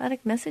a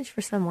prophetic message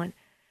for someone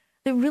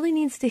that really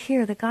needs to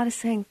hear that God is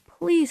saying,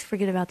 please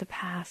forget about the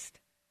past.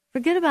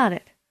 Forget about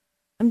it.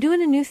 I'm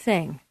doing a new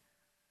thing.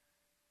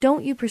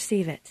 Don't you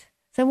perceive it?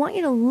 So I want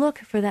you to look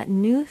for that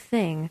new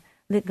thing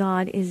that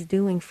God is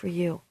doing for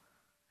you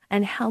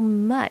and how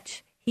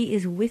much he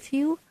is with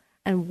you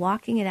and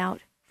walking it out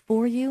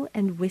for you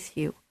and with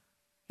you.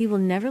 He will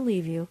never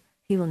leave you.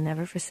 He will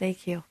never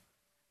forsake you.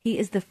 He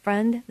is the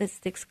friend that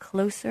sticks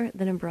closer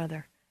than a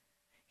brother.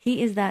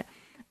 He is that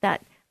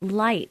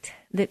light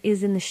that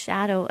is in the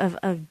shadow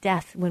of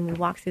death when we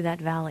walk through that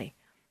valley,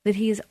 that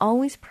he is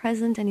always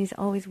present and he's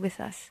always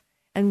with us.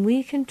 And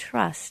we can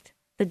trust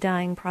the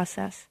dying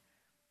process,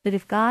 that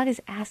if God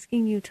is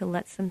asking you to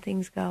let some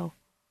things go,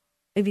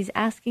 if he's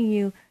asking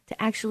you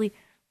to actually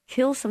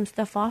kill some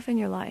stuff off in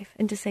your life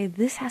and to say,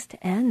 this has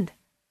to end.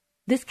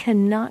 This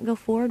cannot go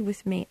forward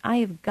with me. I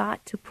have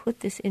got to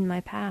put this in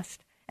my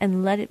past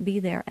and let it be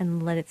there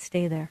and let it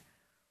stay there.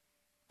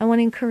 I want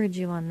to encourage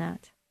you on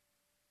that.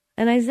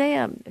 And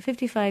Isaiah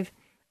 55,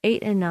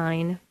 8 and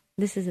 9,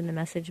 this is in the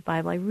Message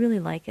Bible. I really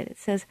like it. It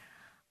says,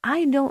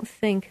 I don't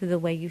think the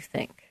way you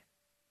think.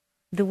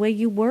 The way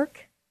you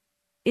work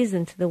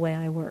isn't the way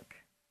I work.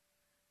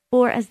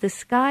 For as the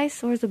sky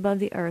soars above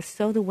the earth,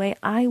 so the way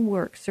I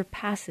work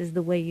surpasses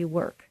the way you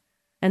work.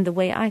 And the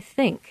way I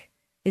think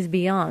is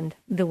beyond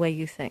the way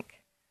you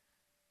think.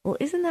 Well,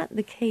 isn't that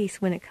the case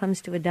when it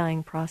comes to a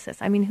dying process?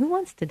 I mean, who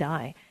wants to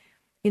die?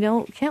 You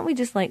know, can't we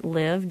just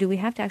live? Do we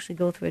have to actually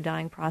go through a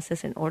dying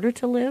process in order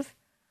to live?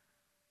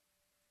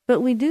 But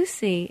we do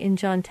see in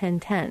John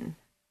 10:10,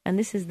 and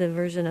this is the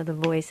version of the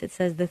Voice, it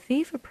says, the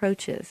thief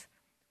approaches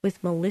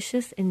with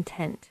malicious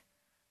intent,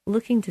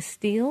 looking to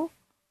steal,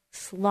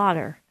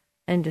 slaughter,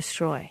 and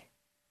destroy.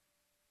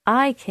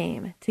 I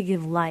came to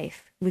give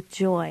life with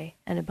joy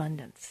and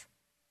abundance.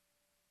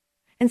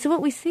 And so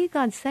what we see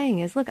God saying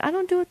is, look, I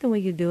don't do it the way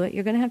you do it.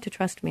 You're going to have to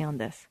trust me on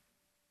this.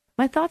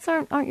 My thoughts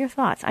aren't your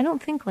thoughts. I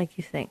don't think like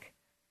you think.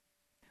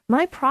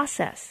 My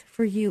process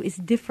for you is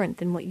different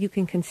than what you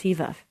can conceive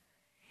of.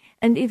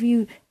 And if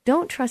you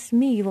don't trust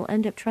me, you will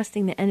end up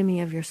trusting the enemy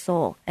of your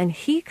soul. And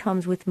he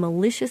comes with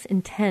malicious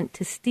intent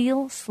to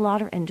steal,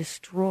 slaughter, and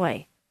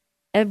destroy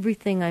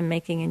everything I'm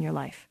making in your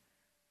life.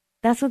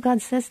 That's what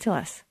God says to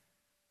us.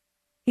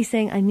 He's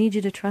saying, I need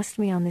you to trust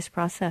me on this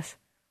process.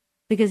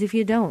 Because if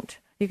you don't,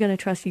 you're going to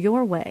trust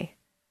your way,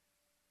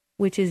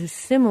 which is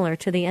similar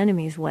to the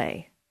enemy's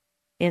way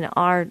in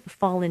our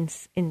fallen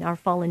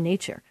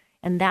nature.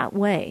 And that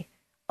way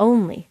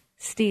only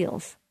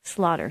steals,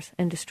 slaughters,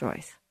 and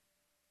destroys.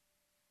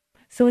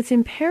 So it's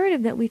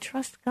imperative that we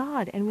trust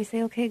God and we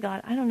say, okay,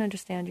 God, I don't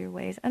understand your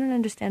ways. I don't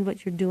understand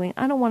what you're doing.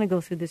 I don't want to go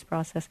through this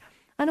process.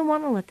 I don't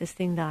want to let this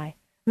thing die.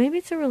 Maybe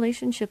it's a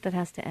relationship that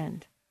has to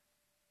end.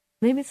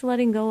 Maybe it's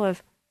letting go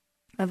of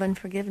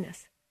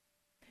unforgiveness.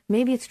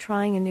 Maybe it's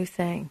trying a new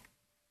thing.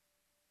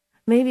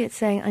 Maybe it's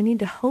saying, I need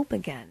to hope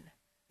again.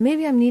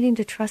 Maybe I'm needing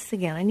to trust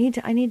again. I need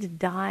to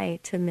die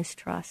to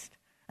mistrust.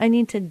 I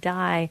need to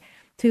die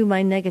to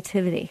my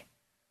negativity.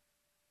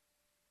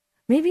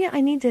 Maybe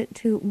I need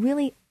to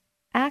really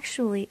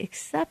actually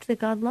accept that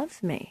God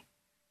loves me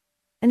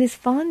and is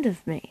fond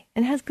of me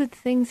and has good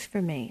things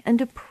for me and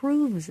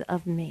approves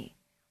of me.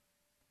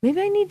 Maybe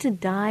I need to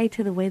die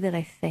to the way that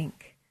I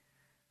think.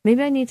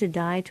 Maybe I need to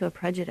die to a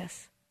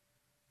prejudice,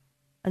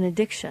 an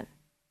addiction,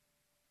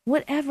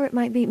 whatever it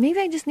might be. Maybe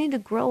I just need to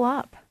grow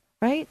up,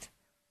 right?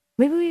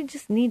 Maybe we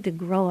just need to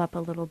grow up a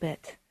little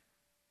bit.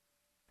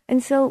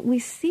 And so we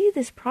see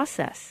this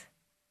process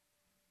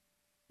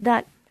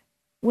that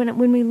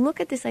when we look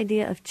at this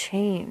idea of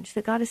change,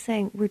 that God is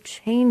saying we're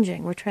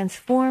changing, we're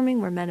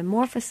transforming, we're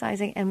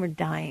metamorphosizing, and we're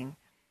dying.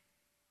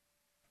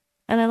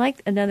 And I'm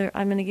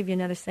going to give you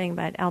another saying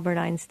by Albert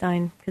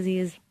Einstein, because he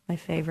is my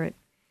favorite,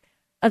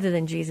 other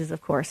than Jesus,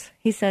 of course.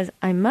 He says,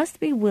 I must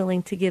be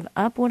willing to give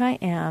up what I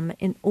am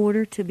in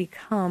order to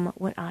become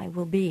what I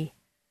will be.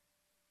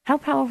 How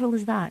powerful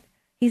is that?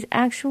 He's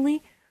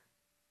actually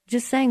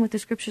just saying what the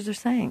scriptures are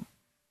saying.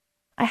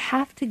 I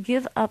have to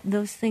give up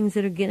those things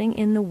that are getting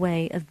in the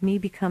way of me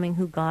becoming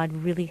who God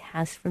really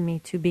has for me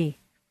to be.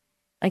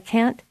 I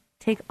can't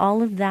take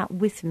all of that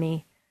with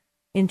me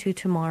into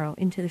tomorrow,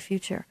 into the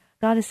future.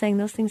 God is saying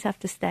those things have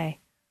to stay.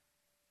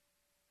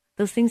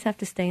 Those things have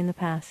to stay in the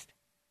past.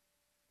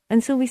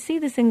 And so we see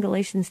this in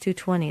Galatians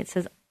 2:20. It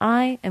says,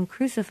 I am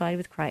crucified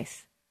with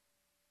Christ.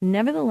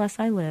 Nevertheless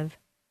I live,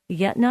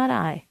 yet not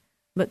I,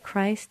 but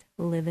Christ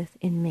liveth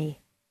in me.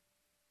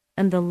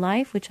 And the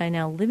life which I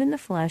now live in the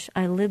flesh,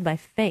 I live by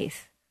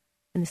faith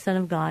in the Son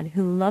of God,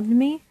 who loved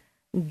me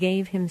and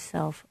gave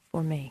himself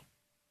for me.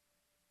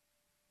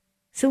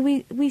 So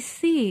we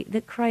see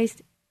that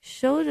Christ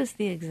showed us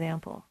the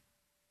example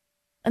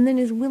and then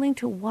is willing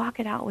to walk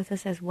it out with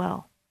us as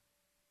well.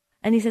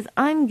 And he says,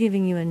 I'm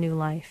giving you a new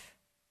life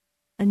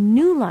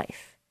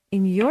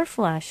in your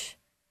flesh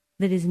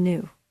that is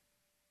new.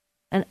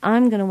 And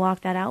I'm going to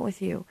walk that out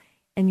with you.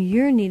 And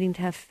you're needing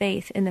to have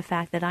faith in the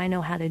fact that I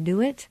know how to do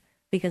it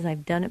because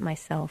I've done it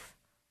myself,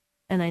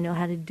 and I know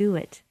how to do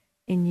it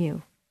in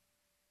you.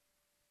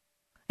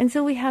 And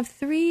so we have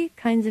 3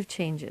 kinds of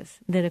changes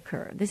that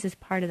occur. This is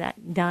part of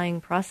that dying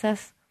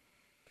process.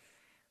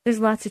 There's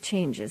lots of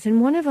changes,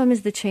 and one of them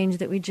is the change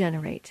that we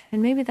generate.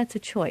 And maybe that's a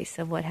choice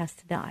of what has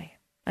to die.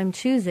 I'm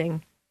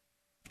choosing,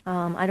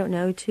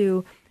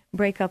 to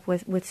break up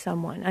with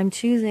someone. I'm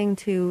choosing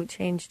to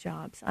change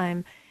jobs.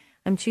 I'm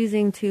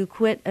choosing to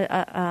quit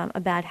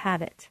a bad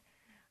habit.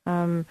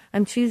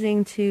 I'm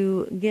choosing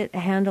to get a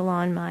handle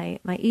on my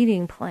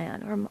eating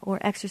plan or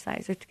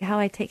exercise or how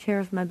I take care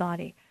of my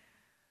body.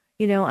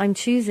 I'm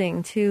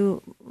choosing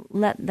to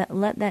let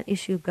that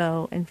issue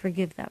go and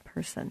forgive that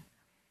person.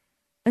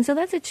 And so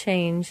that's a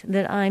change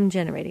that I'm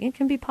generating. It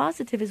can be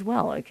positive as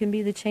well. It can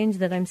be the change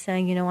that I'm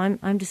saying,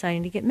 I'm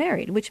deciding to get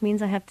married, which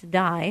means I have to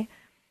die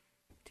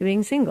to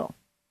being single.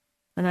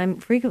 And I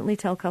frequently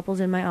tell couples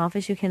in my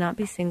office, you cannot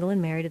be single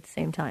and married at the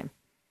same time.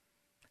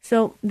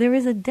 So there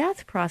is a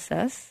death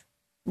process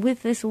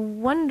with this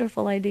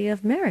wonderful idea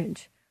of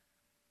marriage.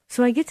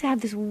 So I get to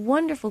have this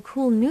wonderful,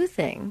 cool new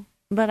thing,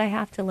 but I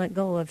have to let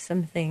go of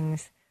some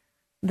things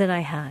that I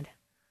had.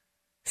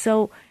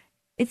 So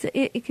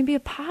it can be a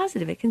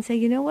positive. It can say,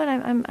 you know what,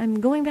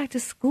 I'm going back to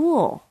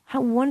school.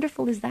 How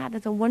wonderful is that?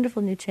 That's a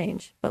wonderful new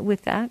change. But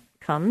with that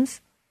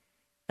comes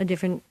a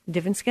different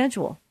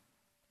schedule,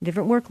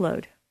 different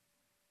workload.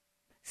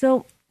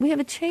 So we have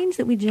a change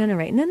that we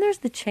generate. And then there's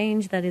the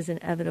change that is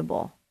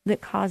inevitable,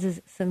 that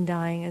causes some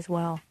dying as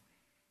well.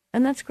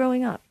 And that's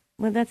growing up.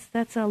 Well,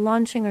 that's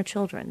launching our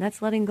children.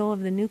 That's letting go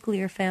of the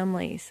nuclear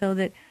family so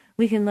that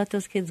we can let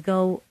those kids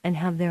go and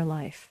have their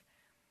life.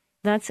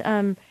 That's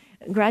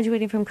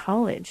graduating from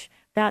college.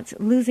 That's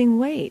losing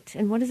weight.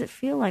 And what does it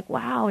feel like?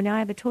 Wow, now I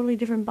have a totally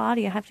different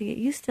body. I have to get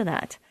used to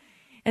that.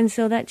 And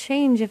so that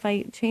change, if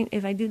I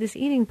do this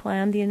eating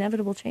plan, the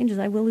inevitable change is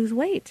I will lose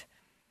weight.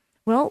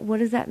 Well, what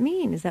does that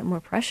mean? Is that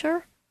more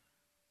pressure?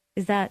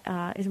 Is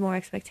more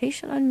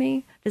expectation on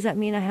me? Does that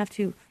mean I have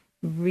to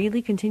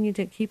really continue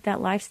to keep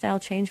that lifestyle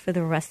change for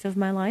the rest of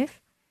my life?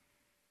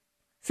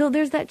 So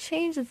there's that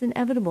change that's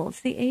inevitable.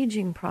 It's the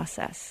aging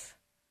process.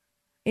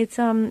 It's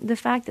the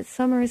fact that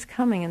summer is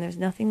coming and there's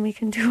nothing we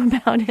can do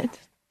about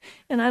it.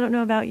 And I don't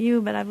know about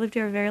you, but I've lived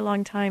here a very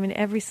long time, and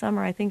every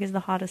summer I think is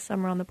the hottest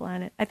summer on the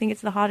planet. I think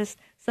it's the hottest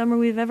summer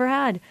we've ever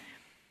had.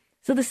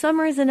 So the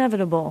summer is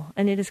inevitable,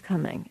 and it is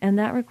coming, and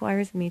that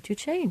requires me to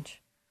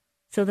change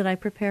so that I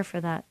prepare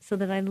for that, so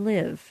that I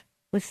live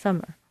with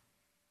summer.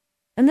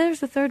 And there's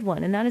the third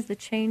one, and that is the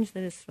change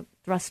that is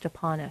thrust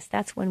upon us.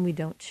 That's when we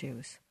don't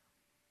choose.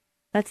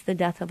 That's the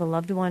death of a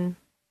loved one,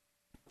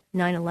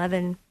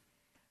 9/11,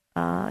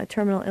 a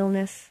terminal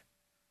illness,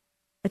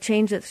 a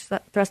change that's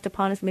thrust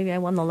upon us. Maybe I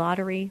won the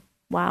lottery.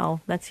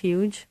 Wow, that's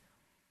huge.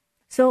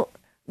 So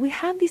we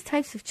have these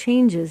types of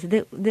changes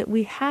that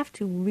we have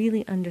to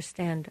really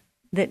understand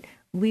that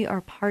we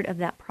are part of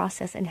that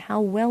process, and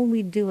how well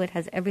we do it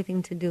has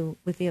everything to do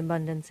with the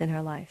abundance in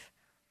our life.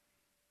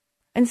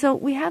 And so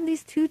we have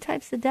these 2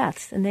 types of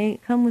deaths, and they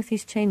come with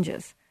these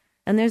changes.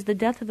 And there's the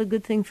death of a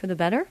good thing for the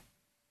better,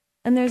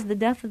 and there's the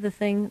death of the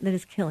thing that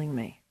is killing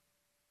me.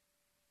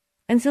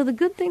 And so the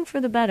good thing for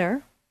the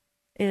better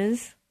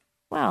is,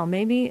 wow,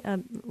 maybe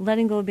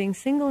letting go of being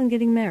single and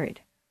getting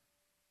married.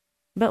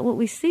 But what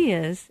we see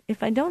is,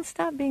 if I don't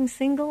stop being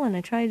single and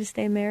I try to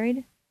stay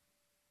married,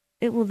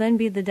 it will then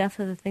be the death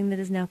of the thing that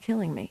is now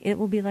killing me. It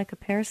will be like a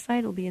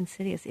parasite. It will be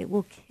insidious. It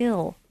will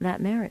kill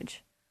that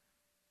marriage.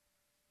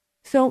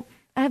 So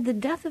I have the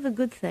death of a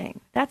good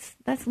thing. That's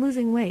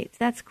losing weight.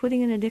 That's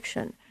quitting an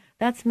addiction.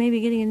 That's maybe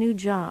getting a new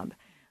job.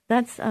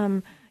 That's,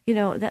 so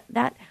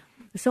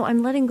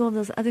I'm letting go of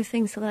those other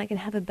things so that I can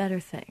have a better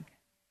thing.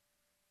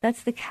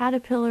 That's the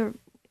caterpillar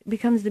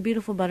becomes the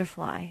beautiful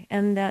butterfly,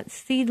 and that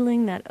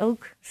seedling, that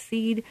oak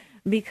seed,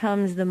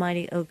 becomes the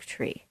mighty oak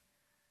tree.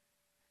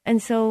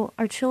 And so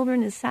our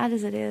children, as sad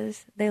as it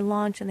is, they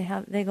launch and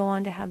they go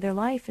on to have their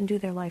life and do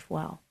their life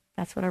well.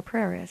 That's what our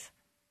prayer is.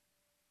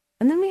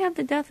 And then we have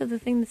the death of the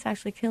thing that's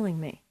actually killing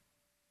me.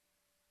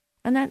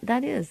 And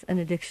that is an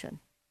addiction.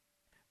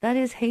 That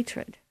is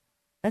hatred.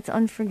 That's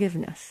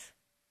unforgiveness.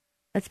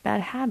 That's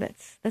bad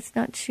habits. That's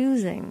not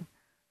choosing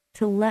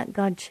to let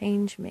God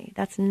change me.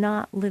 That's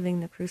not living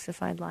the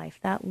crucified life.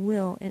 That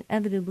will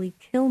inevitably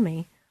kill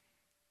me,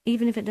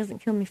 even if it doesn't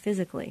kill me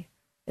physically.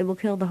 It will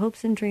kill the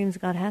hopes and dreams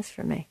God has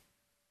for me.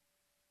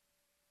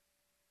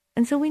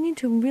 And so we need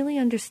to really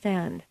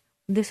understand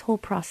this whole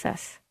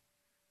process.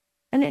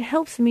 And it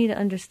helps me to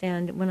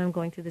understand when I'm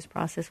going through this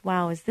process,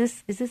 wow, is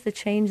this the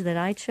change that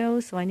I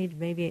chose? So I need to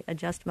maybe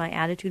adjust my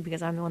attitude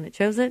because I'm the one that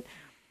chose it.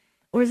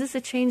 Or is this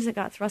a change that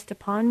got thrust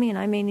upon me and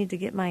I may need to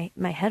get my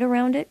head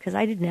around it because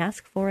I didn't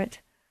ask for it?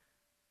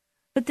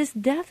 But this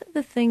death of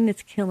the thing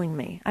that's killing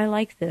me, I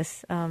like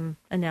this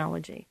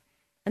analogy.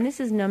 And this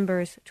is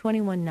Numbers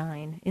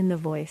 21:9 in the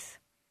Voice.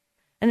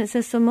 And it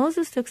says, so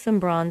Moses took some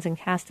bronze and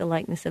cast a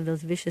likeness of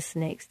those vicious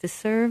snakes to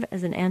serve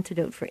as an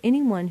antidote for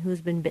anyone who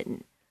has been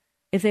bitten.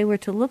 If they were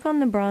to look on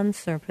the bronze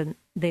serpent,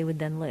 they would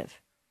then live.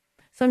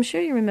 So I'm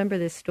sure you remember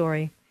this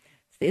story.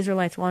 It's the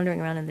Israelites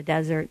wandering around in the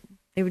desert.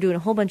 They were doing a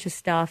whole bunch of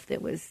stuff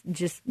that was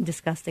just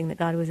disgusting, that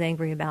God was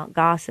angry about,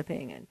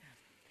 gossiping and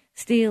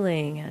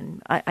stealing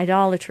and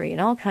idolatry and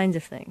all kinds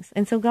of things.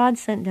 And so God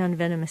sent down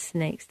venomous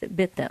snakes that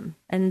bit them,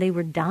 and they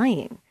were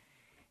dying.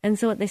 And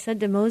so what they said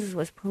to Moses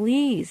was,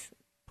 please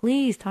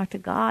talk to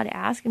God,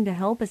 ask him to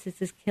help us.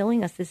 This is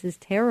killing us. This is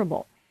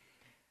terrible.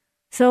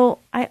 So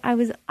I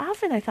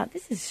thought,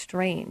 this is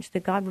strange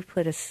that God would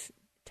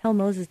tell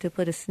Moses to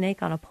put a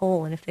snake on a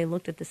pole, and if they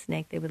looked at the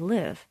snake, they would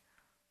live.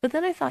 But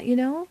then I thought,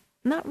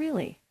 not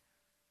really.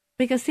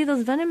 Because, see,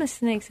 those venomous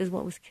snakes is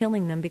what was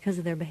killing them because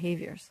of their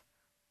behaviors.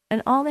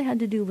 And all they had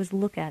to do was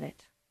look at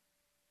it.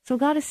 So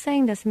God is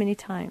saying to us many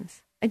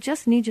times, I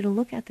just need you to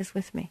look at this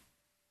with me.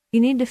 You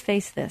need to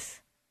face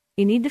this.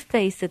 You need to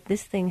face that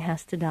this thing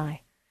has to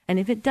die. And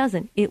if it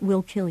doesn't, it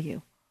will kill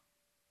you.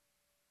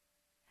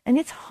 And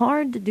it's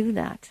hard to do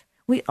that.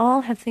 We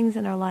all have things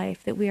in our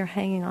life that we are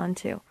hanging on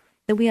to,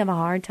 that we have a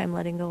hard time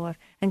letting go of.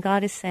 And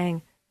God is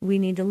saying, we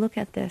need to look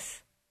at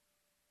this.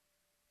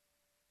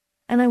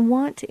 And I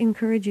want to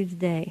encourage you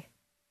today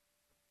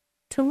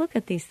to look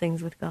at these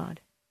things with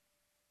God,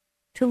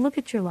 to look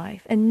at your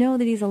life and know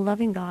that he's a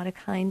loving God, a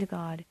kind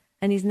God,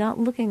 and he's not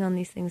looking on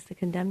these things to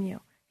condemn you.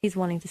 He's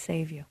wanting to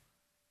save you.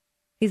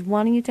 He's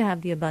wanting you to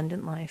have the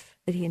abundant life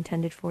that he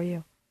intended for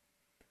you.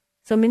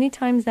 So many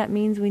times that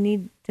means we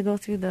need to go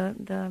through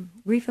the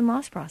grief and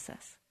loss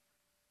process,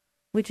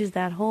 which is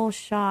that whole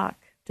shock,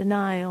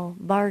 denial,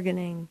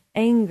 bargaining,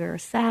 anger,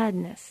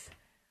 sadness.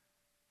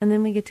 And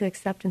then we get to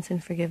acceptance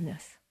and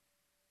forgiveness.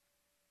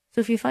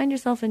 So if you find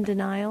yourself in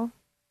denial,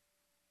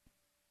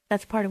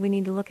 that's part of we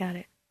need to look at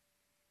it.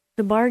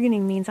 The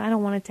bargaining means I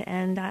don't want it to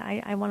end.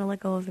 I want to let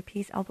go of a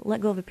piece. I'll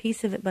let go of a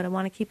piece of it, but I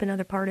want to keep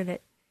another part of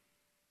it.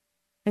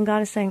 And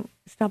God is saying,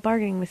 stop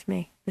bargaining with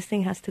me. This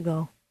thing has to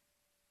go.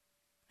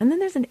 And then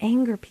there's an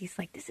anger piece,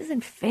 like, this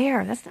isn't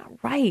fair. That's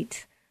not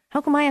right.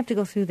 How come I have to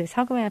go through this?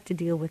 How come I have to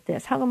deal with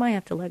this? How come I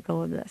have to let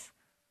go of this?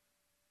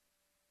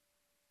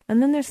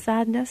 And then there's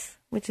sadness,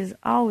 which is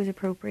always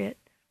appropriate,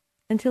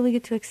 until we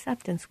get to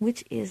acceptance,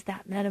 which is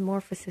that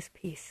metamorphosis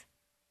piece.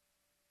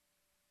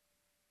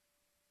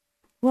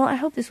 Well, I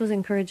hope this was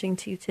encouraging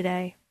to you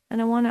today.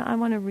 And I want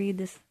to read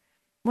this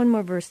one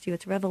more verse to you.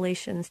 It's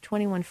Revelations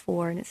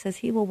 21:4, and it says,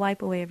 he will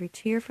wipe away every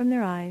tear from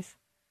their eyes.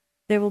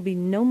 There will be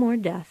no more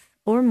death,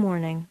 or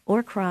mourning,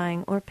 or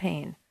crying, or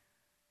pain.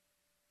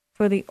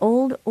 For the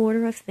old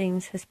order of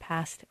things has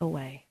passed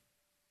away.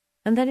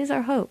 And that is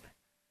our hope.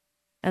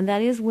 And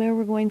that is where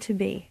we're going to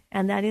be.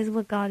 And that is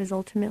what God is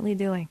ultimately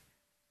doing.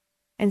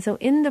 And so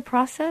in the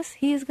process,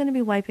 he is going to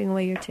be wiping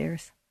away your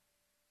tears.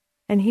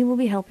 And he will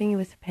be helping you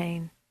with the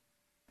pain.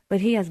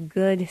 But he has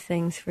good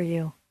things for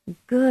you.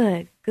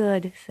 Good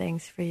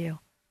things for you.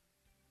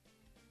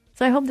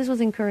 So I hope this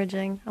was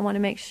encouraging. I want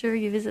to make sure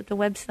you visit the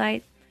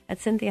website at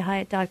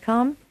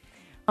CynthiaHiett.com.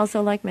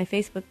 Also like my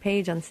Facebook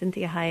page on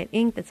Cynthia Hiett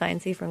Inc. That's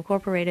INC for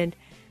Incorporated.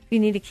 If you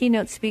need a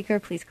keynote speaker,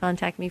 please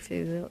contact me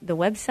through the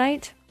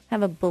website.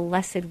 Have a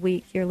blessed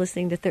week. You're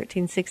listening to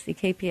 1360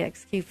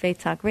 KPXQ Faith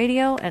Talk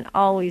Radio. And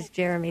always,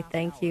 Jeremy,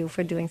 thank you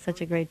for doing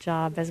such a great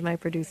job as my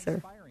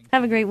producer.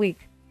 Have a great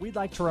week. We'd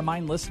like to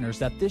remind listeners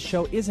that this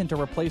show isn't a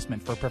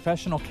replacement for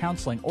professional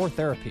counseling or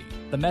therapy.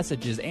 The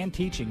messages and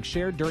teachings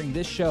shared during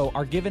this show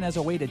are given as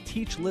a way to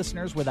teach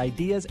listeners with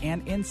ideas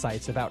and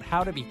insights about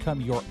how to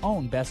become your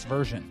own best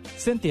version.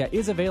 Cynthia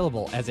is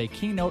available as a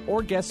keynote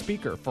or guest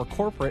speaker for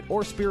corporate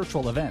or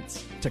spiritual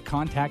events. To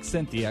contact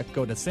Cynthia,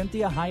 go to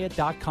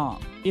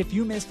CynthiaHiett.com. If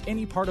you missed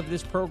any part of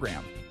this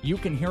program, you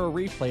can hear a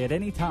replay at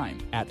any time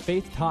at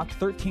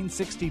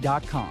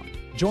FaithTalk1360.com.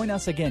 Join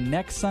us again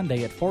next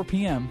Sunday at 4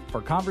 p.m.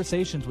 for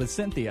Conversations with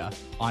Cynthia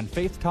on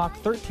Faith Talk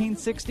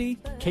 1360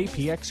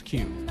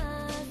 KPXQ.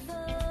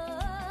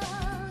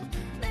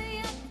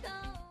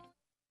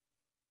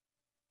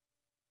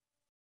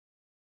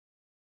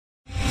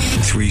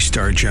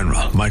 Three-star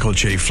General Michael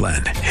J.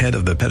 Flynn, head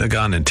of the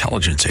Pentagon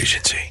Intelligence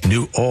Agency,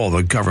 knew all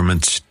the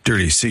government's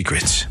dirty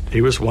secrets.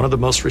 He was one of the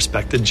most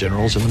respected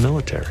generals in the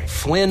military.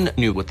 Flynn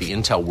knew what the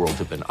intel world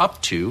had been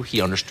up to.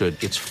 He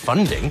understood its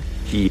funding.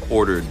 He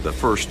ordered the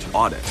first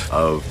audit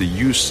of the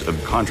use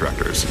of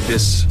contractors.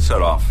 This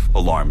set off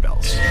alarm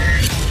bells.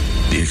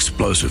 The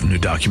explosive new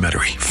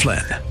documentary,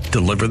 Flynn,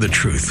 Deliver the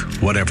Truth,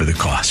 Whatever the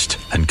Cost,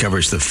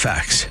 uncovers the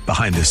facts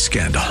behind this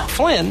scandal.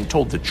 Flynn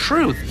told the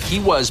truth. He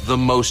was the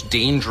most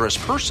dangerous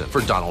person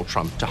for Donald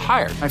Trump to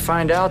hire. I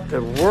find out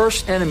the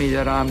worst enemy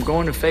that I'm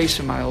going to face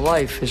in my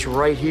life is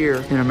right here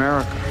in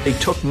America. They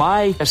took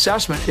my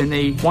assessment and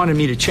they wanted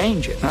me to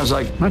change it. And I was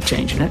like, I'm not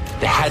changing it.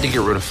 They had to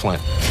get rid of Flynn.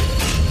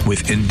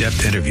 With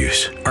in-depth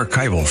interviews,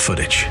 archival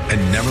footage,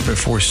 and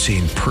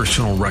never-before-seen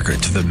personal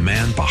records of the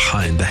man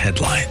behind the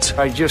headlines.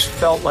 I just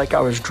felt like I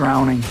was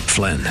drowning.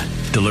 Flynn,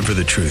 Deliver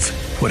the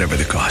Truth, Whatever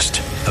the Cost.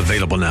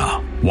 Available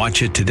now.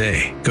 Watch it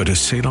today. Go to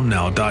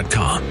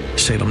salemnow.com.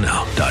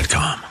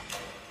 salemnow.com.